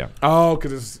to man. see him. Oh,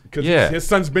 because Yeah. his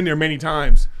son's been there many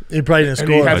times. He probably didn't And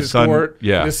he score. hasn't son- scored.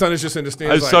 yeah. His son is just in the I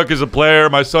stands. suck as a player.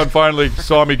 My son finally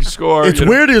saw me score. It's you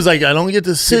know? weird. He was like, I don't get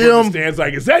to see People in the him. stands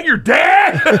like, is that your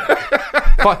dad?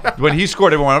 When he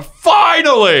scored, everyone went,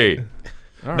 finally!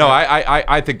 No,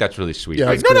 I think that's really sweet. Yeah,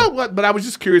 Like, no, but I was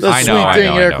just curious. That's a I know, sweet I thing.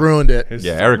 know, I Eric know. ruined it.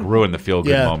 Yeah, Eric ruined the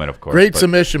feel-good Yeah. moment, of course. Great but-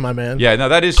 submission, my man. Yeah, no,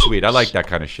 that is sweet. I like that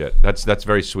kind of shit. That's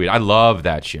very sweet. I love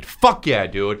that shit. Fuck yeah,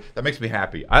 dude. That makes me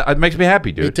happy. It makes me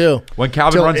happy, dude. Me too. When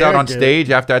Calvin Till runs out Eric on did. stage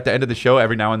at the end of the show,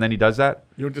 every now and then he does that.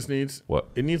 You know what this needs? What?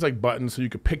 It needs like buttons so you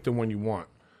can pick the one you want.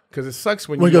 Because it sucks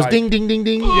when When it you goes like, ding, ding, ding,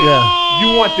 ding. Yeah.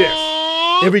 you want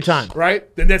this, Every time.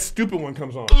 right? Then that stupid one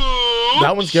comes on.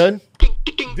 That one's good.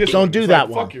 This Don't one do is that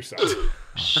like, one. Fuck yourself.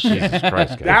 Jesus Christ,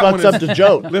 guys. That Fucks one up is, the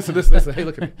joke. Listen. Hey,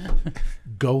 look at me.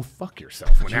 Go fuck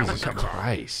yourself when that one comes on.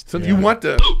 Christ. So you want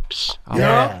the,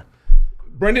 Yeah.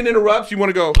 Brendan interrupts, you want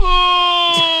to go,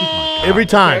 Every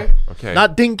time. Okay.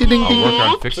 Not ding, ding, ding, I'll ding. work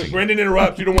on so fixing. Brendan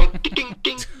interrupts, you don't want,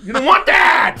 you don't want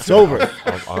that. It's over.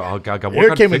 I'll work Eric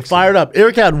on came in fixing. fired up.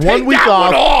 Eric had one Take week that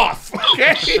one off. off.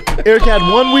 Okay. Eric had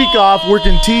 1 week off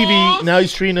working TV. Now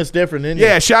he's treating us different, isn't he?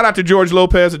 Yeah, shout out to George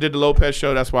Lopez that did the Lopez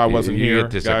Show. That's why I wasn't You here.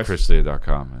 get this guys. at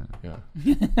chrislear.com,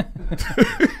 man.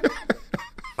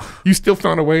 You still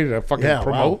found a way to fucking Yeah,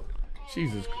 promote? wow.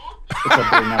 Jesus. What's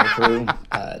up, Golden Hour crew?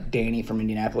 Danny from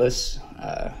Indianapolis.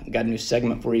 Got a new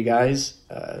segment for you guys.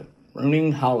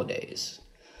 Ruining holidays.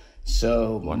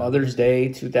 So Mother's Day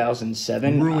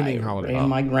 2007. Ruining I holidays. ran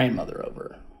my grandmother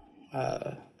over.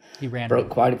 He ran. Broke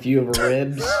quite a few of her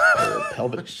ribs, her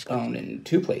pelvic bone in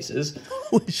 2 places,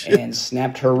 and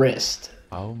snapped her wrist.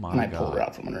 Oh my And I pulled her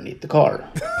out from underneath the car.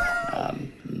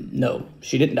 No,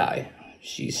 she didn't die.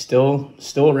 She's still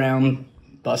around,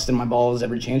 busting my balls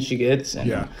every chance she gets,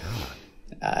 and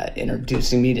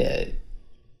introducing me to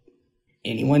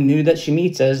anyone new that she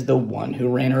meets as the one who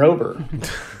ran her over.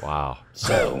 Wow.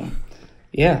 So,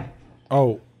 yeah.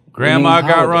 Oh, Grandma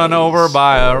got run over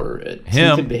by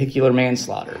him. Vehicular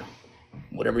manslaughter.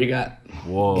 Whatever you got.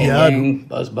 Whoa. Bang,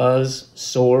 buzz, buzz,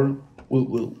 sore, woo,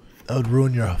 woo. That would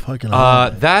ruin your fucking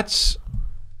holiday. That's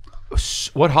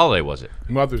what holiday was it?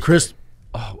 Mother's Day.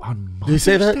 Oh, on Mother's Did you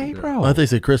say that? Day, bro? I thought they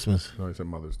said Christmas. No, he said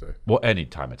Mother's Day. Well,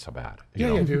 anytime it's so bad.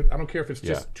 Yeah, dude. I don't care if it's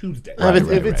just Tuesday.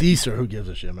 If it's Easter, who gives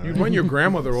a shit, man? You run your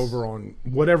grandmother over on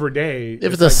whatever day.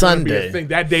 If it's a Sunday. Thing.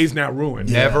 That day's now ruined.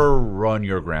 Never run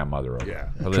your grandmother over. Yeah.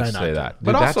 Let's say that.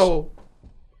 But Dude, also,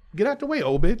 get out the way,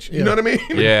 old bitch. You know what I mean?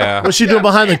 Yeah. What's she doing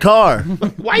behind the car?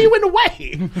 Why are you in the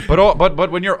way?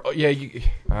 But when you're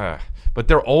but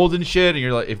they're old and shit, and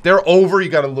you're like, if they're over, you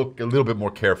got to look a little bit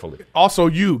more carefully. Also,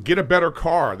 you get a better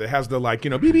car that has the beep,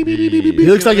 beep, beep, beep, beep, beep. He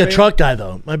looks like a truck guy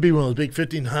though. Might be one of those big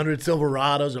 1500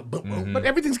 Silverados. Or boom, boom. But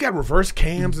everything's got reverse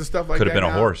cams and stuff like Could that. have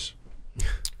been a horse.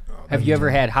 Have you ever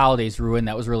had holidays ruined?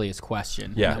 That was really his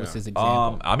question. Yeah. That was his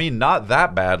example. I mean, not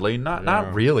that badly.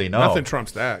 Not really. No. Nothing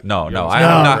trumps that. No. You know,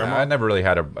 I never really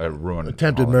had a ruin.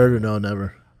 Attempted murder? No,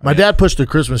 never. My dad pushed a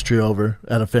Christmas tree over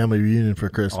at a family reunion for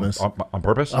Christmas. On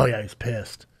purpose? Oh yeah, he's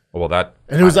pissed. Well, that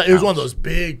and it was one of those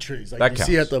big trees like that you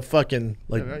counts. see at the fucking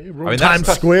that's Times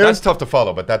tough, Square. That's tough to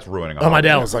follow, but that's ruining. Oh, my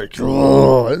dad was like,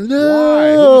 "Oh no!"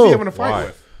 Why? Who was he having a fight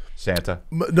with? Santa.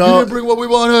 No, you didn't bring what we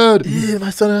wanted. Yeah, my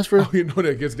son asked for. Oh, you know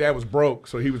that his dad was broke,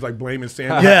 so he was like blaming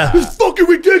Santa. Yeah, it's fucking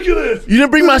ridiculous. You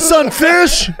didn't bring my son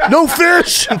fish? No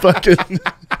fish. Fucking.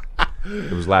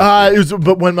 It was last. It was,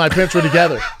 but when my parents were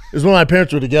together, it was when my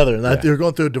parents were together, and they were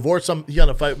going through a divorce. He got in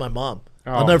a fight with my mom.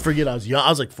 I'll never forget. I was young. I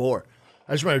was like 4.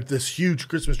 I just remember this huge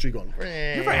Christmas tree going. You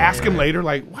ever ask him later,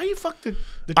 like, why you fucked the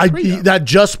tree up? That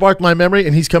just sparked my memory,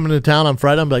 and he's coming to town on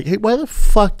Friday. I'm like, hey, why the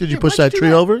fuck did you push that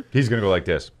tree over? He's gonna go like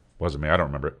this. Wasn't me. I don't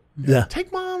remember it. Yeah.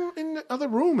 Take mom in the other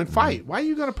room and fight. Why are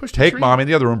you gonna push the Take tree? mom in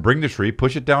the other room. Bring the tree.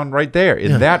 Push it down right there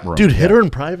in that room. Dude, hit her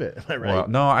in private. Am I right? Well,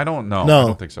 no, I don't know. No, I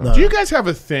don't think so. no. Do you guys have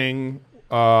a thing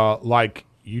like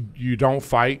you don't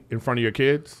fight in front of your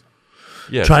kids?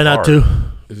 Yeah. Try not to.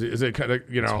 Is it kind of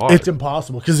It's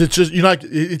impossible because it's just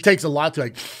it takes a lot to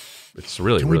like. It's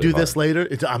really. Can we really do hard. this later?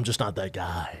 I'm just not that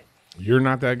guy. You're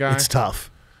not that guy. It's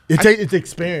tough. It's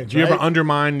experience. Do you right? ever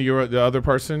undermine the other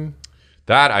person?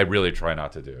 That I really try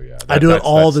not to do. Yeah. I do it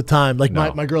all the time. Like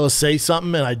no. my girl will say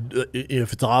something, and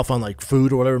if it's off on like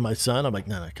food or whatever, my son, I'm like,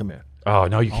 no, come here. Oh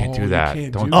no, you can't do that.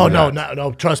 Don't. Oh do no, that.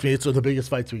 no! Trust me, it's the biggest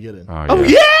fights we get in. Oh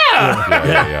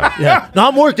yeah. Yeah. No,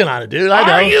 I'm working on it, dude. I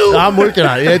know. Are you? No, I'm working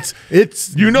on it.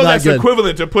 It's You know not that's good.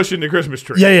 equivalent to pushing the Christmas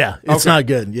tree. Yeah. It's Okay. not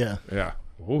good. Yeah. Yeah.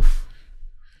 Oof.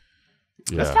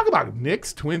 Yeah. Let's talk about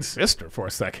Nick's twin sister for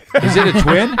a second. Is it a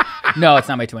twin? No, it's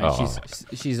not my twin. Oh.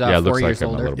 She's Yeah, it 4 looks like years him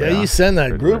a older. little bit. Yeah, you send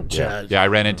that group Yeah. chat. Yeah, I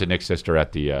ran into Nick's sister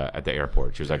at the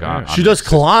airport. She was like, She does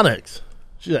colonics.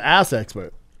 She's an ass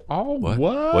expert. Oh, What?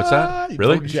 what? What's that?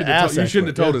 Really? You She's an shouldn't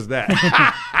have told us that.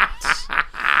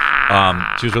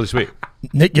 She was really sweet.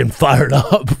 Nick getting fired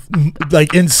up,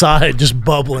 like inside, just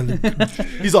bubbling.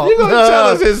 He's all. You gonna tell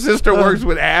us his sister works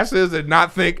with asses and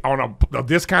not think on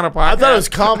this kind of podcast? I thought it was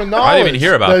common knowledge. I didn't even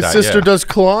hear about His that, sister yeah. does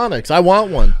colonics. I want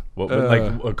one. What, like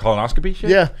a colonoscopy shit?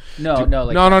 Yeah. No,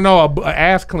 like No, a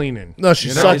ass cleaning. No, she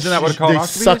You know, sucks. isn't that what a they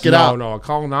colonoscopy suck is? it out. No, a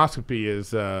colonoscopy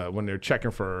is when they're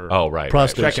checking for. Oh, right.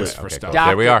 Prostate Checking shit. for Okay, stuff. cool.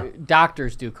 There we are.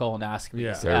 Doctors do colonoscopies.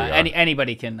 Yeah. There we are.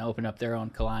 Anybody can open up their own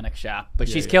colonic shop, but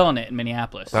she's killing it in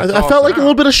Minneapolis. That's I felt like a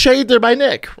little bit of shade there by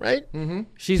Nick, right? Mm-hmm.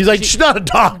 He's like, she's not a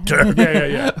doctor.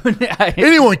 Yeah.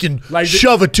 Anyone can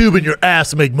shove a tube in your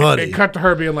ass and make money. It cut to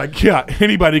her being like, yeah,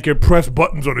 anybody can press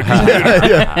buttons on a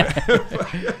computer.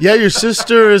 Yeah, your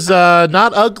sister is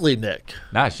not ugly, Nick.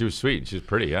 Nah, she was sweet. She was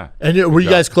pretty, yeah. And were you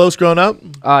guys close growing up?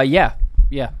 Yeah,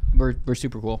 we're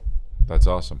super cool. That's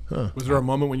awesome. Was there a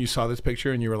moment when you saw this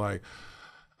picture and you were like,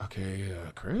 okay,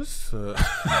 Chris? Well,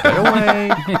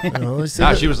 at least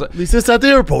Nah, she was at least it's at the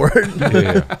airport.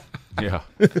 Yeah.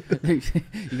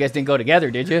 You guys didn't go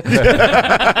together, did you?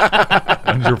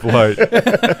 When's your flight?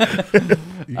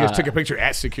 You guys took a picture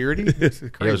at security?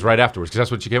 It was right afterwards because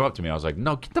that's when she came up to me. I was like,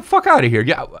 "No, get the fuck out of here!"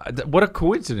 Yeah, what a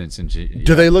coincidence! And she,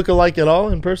 Do they look alike at all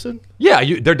in person? Yeah,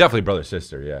 they're definitely brother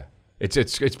sister. Yeah,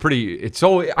 It's pretty. It's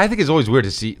so. I think it's always weird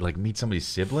to see meet somebody's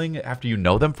sibling after you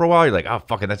know them for a while. You're like, oh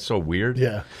fucking, that's so weird.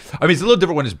 Yeah. I mean, it's a little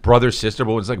different when it's brother sister,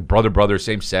 but when it's like brother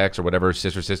same sex or whatever,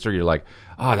 sister sister, you're like,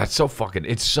 oh, that's so fucking.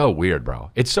 It's so weird, bro.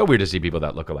 It's so weird to see people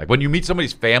that look alike. When you meet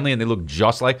somebody's family and they look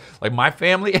just like my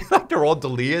family, like they're all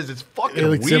Delias. It's fucking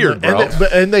weird, similar. bro.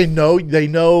 And they know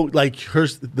like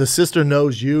the sister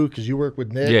knows you because you work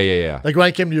with Nick. Yeah. Like when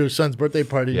I came to your son's birthday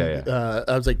party, I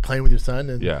was like playing with your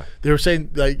son, and they were saying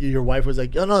like your wife was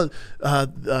like, oh no,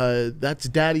 that's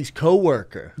Daddy's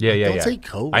coworker. Don't say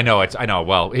coworker. I know. I know.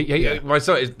 Well, my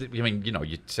son. I mean,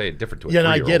 you say it different to a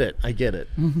 3-year-old. I get it.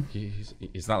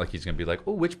 It's not like he's gonna be like,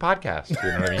 oh, which podcast? You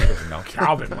know what I mean? He doesn't know.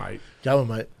 Calvin might.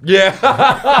 Yeah.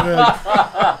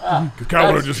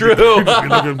 Calvin would That's just true. Be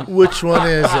looking, which one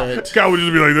is it? Calvin would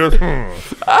just be like this.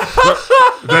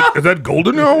 Is that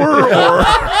golden hour or?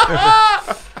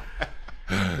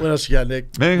 What else you got,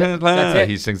 Nick? That's it.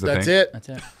 He sings the That's thing. it. That's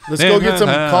it. Let's go get some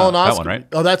colonoscopy. That one, right?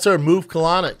 Oh, that's our move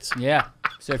colonics. Yeah.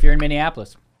 So if you're in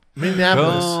Minneapolis. I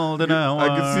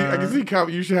can see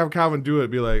Calvin. You should have Calvin do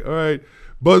it. Be like, all right,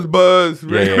 buzz,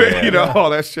 you know, all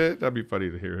that shit. That'd be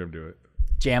funny to hear him do it.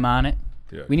 Jam on it.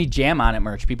 Yeah. We need Jam on it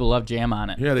merch. People love Jam on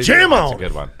it. Yeah, they Jam do. on. That's a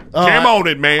good one. Jam on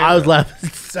it, man. I was laughing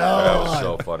That was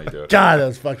so funny, dude. God, that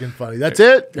was fucking funny. That's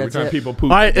it. Every time people poop.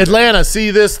 All right, Atlanta. See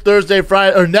you this Thursday,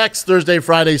 Friday, or next Thursday,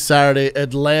 Friday, Saturday.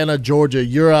 Atlanta, Georgia.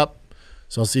 You're up.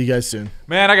 So I'll see you guys soon.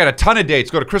 Man, I got a ton of dates.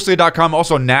 Go to chrisley.com.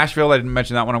 Also Nashville. I didn't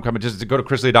mention that when I'm coming. Just go to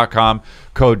chrisley.com.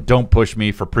 Code Don't Push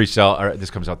Me for pre-sale. This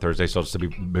comes out Thursday, so it's to be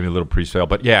maybe a little pre-sale.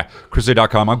 But yeah,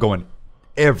 chrisley.com. I'm going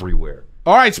everywhere.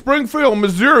 All right, Springfield,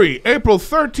 Missouri, April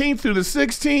 13th through the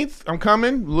 16th. I'm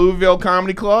coming. Louisville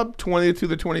Comedy Club, 20th to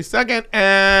the 22nd,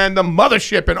 and the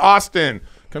Mothership in Austin.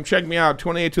 Come check me out,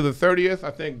 28th to the 30th.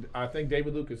 I think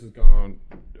David Lucas is going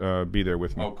to be there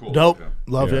with me. Oh, cool. Dope.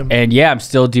 Love him. And yeah, I'm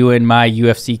still doing my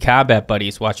UFC combat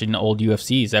buddies, watching old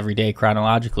UFCs every day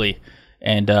chronologically.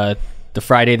 And the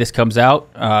Friday this comes out,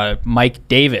 Mike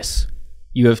Davis,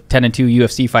 10-2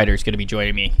 UFC fighter, is going to be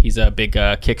joining me. He's a big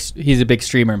he's a big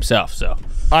streamer himself. So, all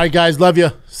right, guys, love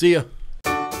you. See ya.